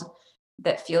world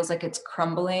that feels like it's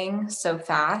crumbling so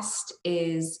fast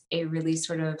is a really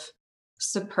sort of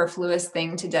superfluous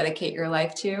thing to dedicate your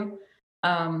life to.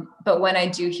 But when I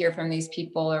do hear from these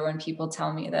people or when people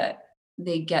tell me that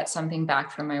they get something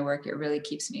back from my work, it really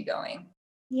keeps me going.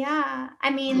 Yeah. I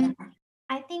Yeah. mean,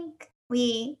 I think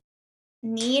we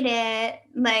need it.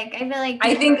 Like, I feel like I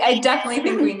people think I need definitely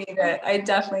think we it. need it. I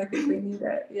definitely think we need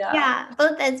it. Yeah. Yeah,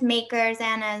 both as makers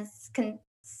and as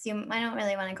I don't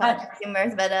really wanna call it Uh,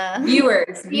 consumers, but,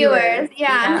 viewers. viewers,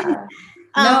 yeah. Yeah.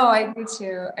 Um, No, I do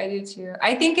too. I do too.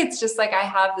 I think it's just like I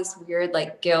have this weird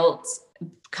like guilt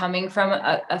coming from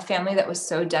a family that was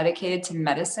so dedicated to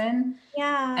medicine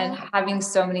and yeah. having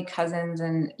so many cousins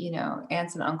and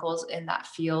aunts and uncles in that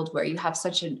field where you have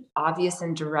such an obvious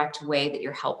and direct way that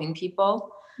you're helping people.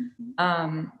 Mhm.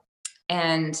 Um,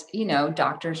 and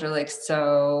doctors are like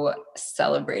so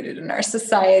celebrated in our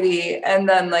society, and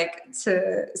then like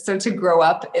to grow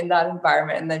up in that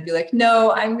environment and then be like,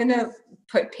 no, I'm gonna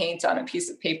put paint on a piece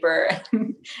of paper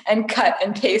and cut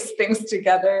and paste things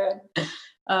together.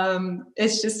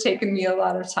 It's just taken me a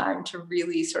lot of time to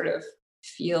really sort of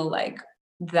feel like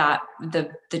that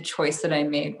the choice that I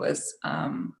made was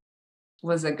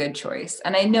a good choice.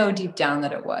 And I know deep down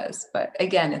that it was, but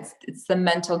again, it's the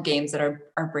mental games that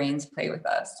our brains play with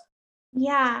us.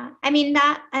 Yeah, I mean,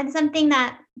 that's something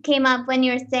that came up when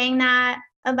you were saying that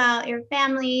about your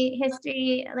family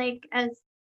history, like, as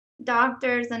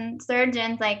doctors and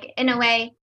surgeons, like, in a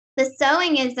way, the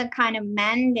sewing is a kind of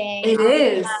mending It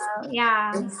is. also,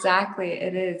 yeah. Exactly,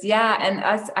 it is. Yeah, and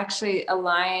that's actually a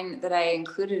line that I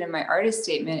included in my artist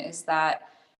statement is that,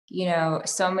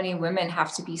 so many women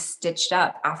have to be stitched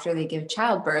up after they give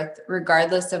childbirth,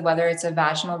 regardless of whether it's a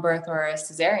vaginal birth or a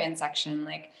cesarean section.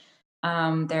 Like,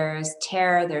 there's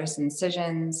tear, there's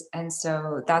incisions. And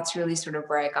so that's really sort of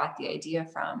where I got the idea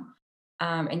from.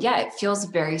 And yeah, it feels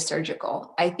very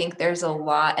surgical. I think there's a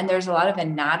lot of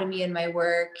anatomy in my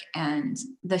work, and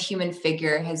the human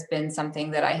figure has been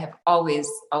something that I have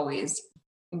always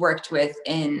worked with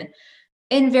in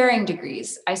varying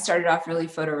degrees. I started off really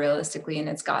photorealistically and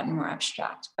it's gotten more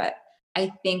abstract, but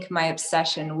I think my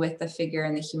obsession with the figure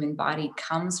and the human body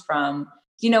comes from,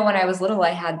 when I was little, I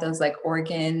had those like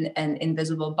organ and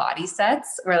invisible body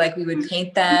sets where like we would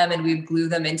paint them and we'd glue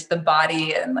them into the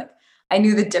body. And like, I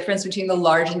knew the difference between the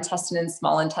large intestine and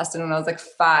small intestine when I was like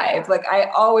 5. Like I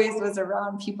always was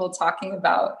around people talking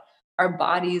about our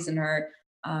bodies and our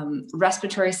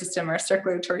respiratory system, our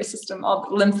circulatory system, all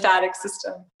the lymphatic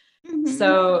system. Mhm.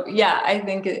 So yeah, I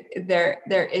think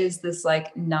there is this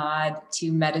like nod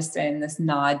to medicine, this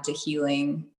nod to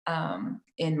healing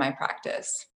in my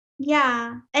practice.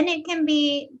 Yeah, and it can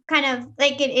be kind of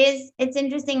like it's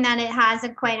interesting that it has a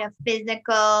quite a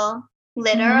physical, Hmm.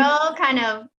 literal kind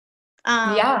of,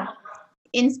 um, Yeah,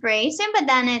 inspiration, but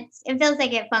then it feels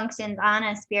like it functions on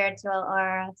a spiritual or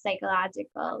a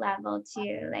psychological level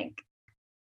too, like,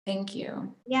 thank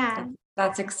you. yeah.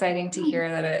 That's exciting to hear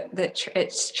that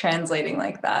it's translating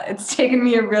like that. It's taken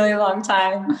me a really long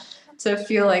time to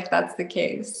feel like that's the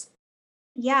case.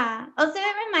 Yeah. Also,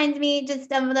 it reminds me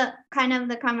just of the kind of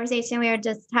the conversation we were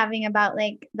just having about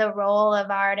like the role of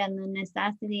art and the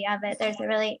necessity of it. There's a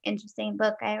really interesting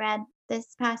book I read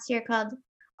this past year called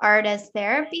Art as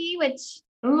Therapy, which,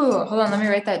 Ooh, hold on, let me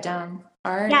write that down.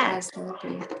 Art yeah, as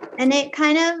therapy. and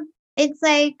it's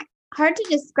like hard to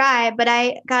describe, but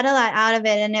I got a lot out of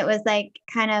it. And it was like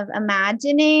kind of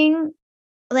imagining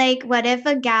like what if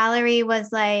a gallery was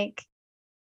like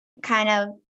kind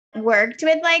of worked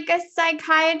with like a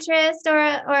psychiatrist or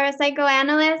a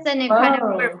psychoanalyst, and it kind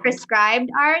of prescribed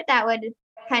art that would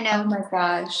kind of oh my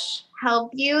gosh,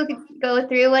 help you go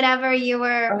through whatever you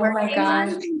were working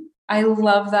on. I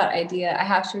love that idea. I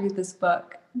have to read this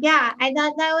book. Yeah, I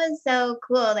thought that was so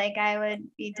cool. Like I would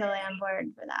be totally on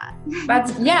board for that.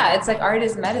 It's like art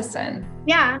is medicine.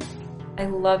 Yeah. I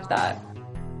love that.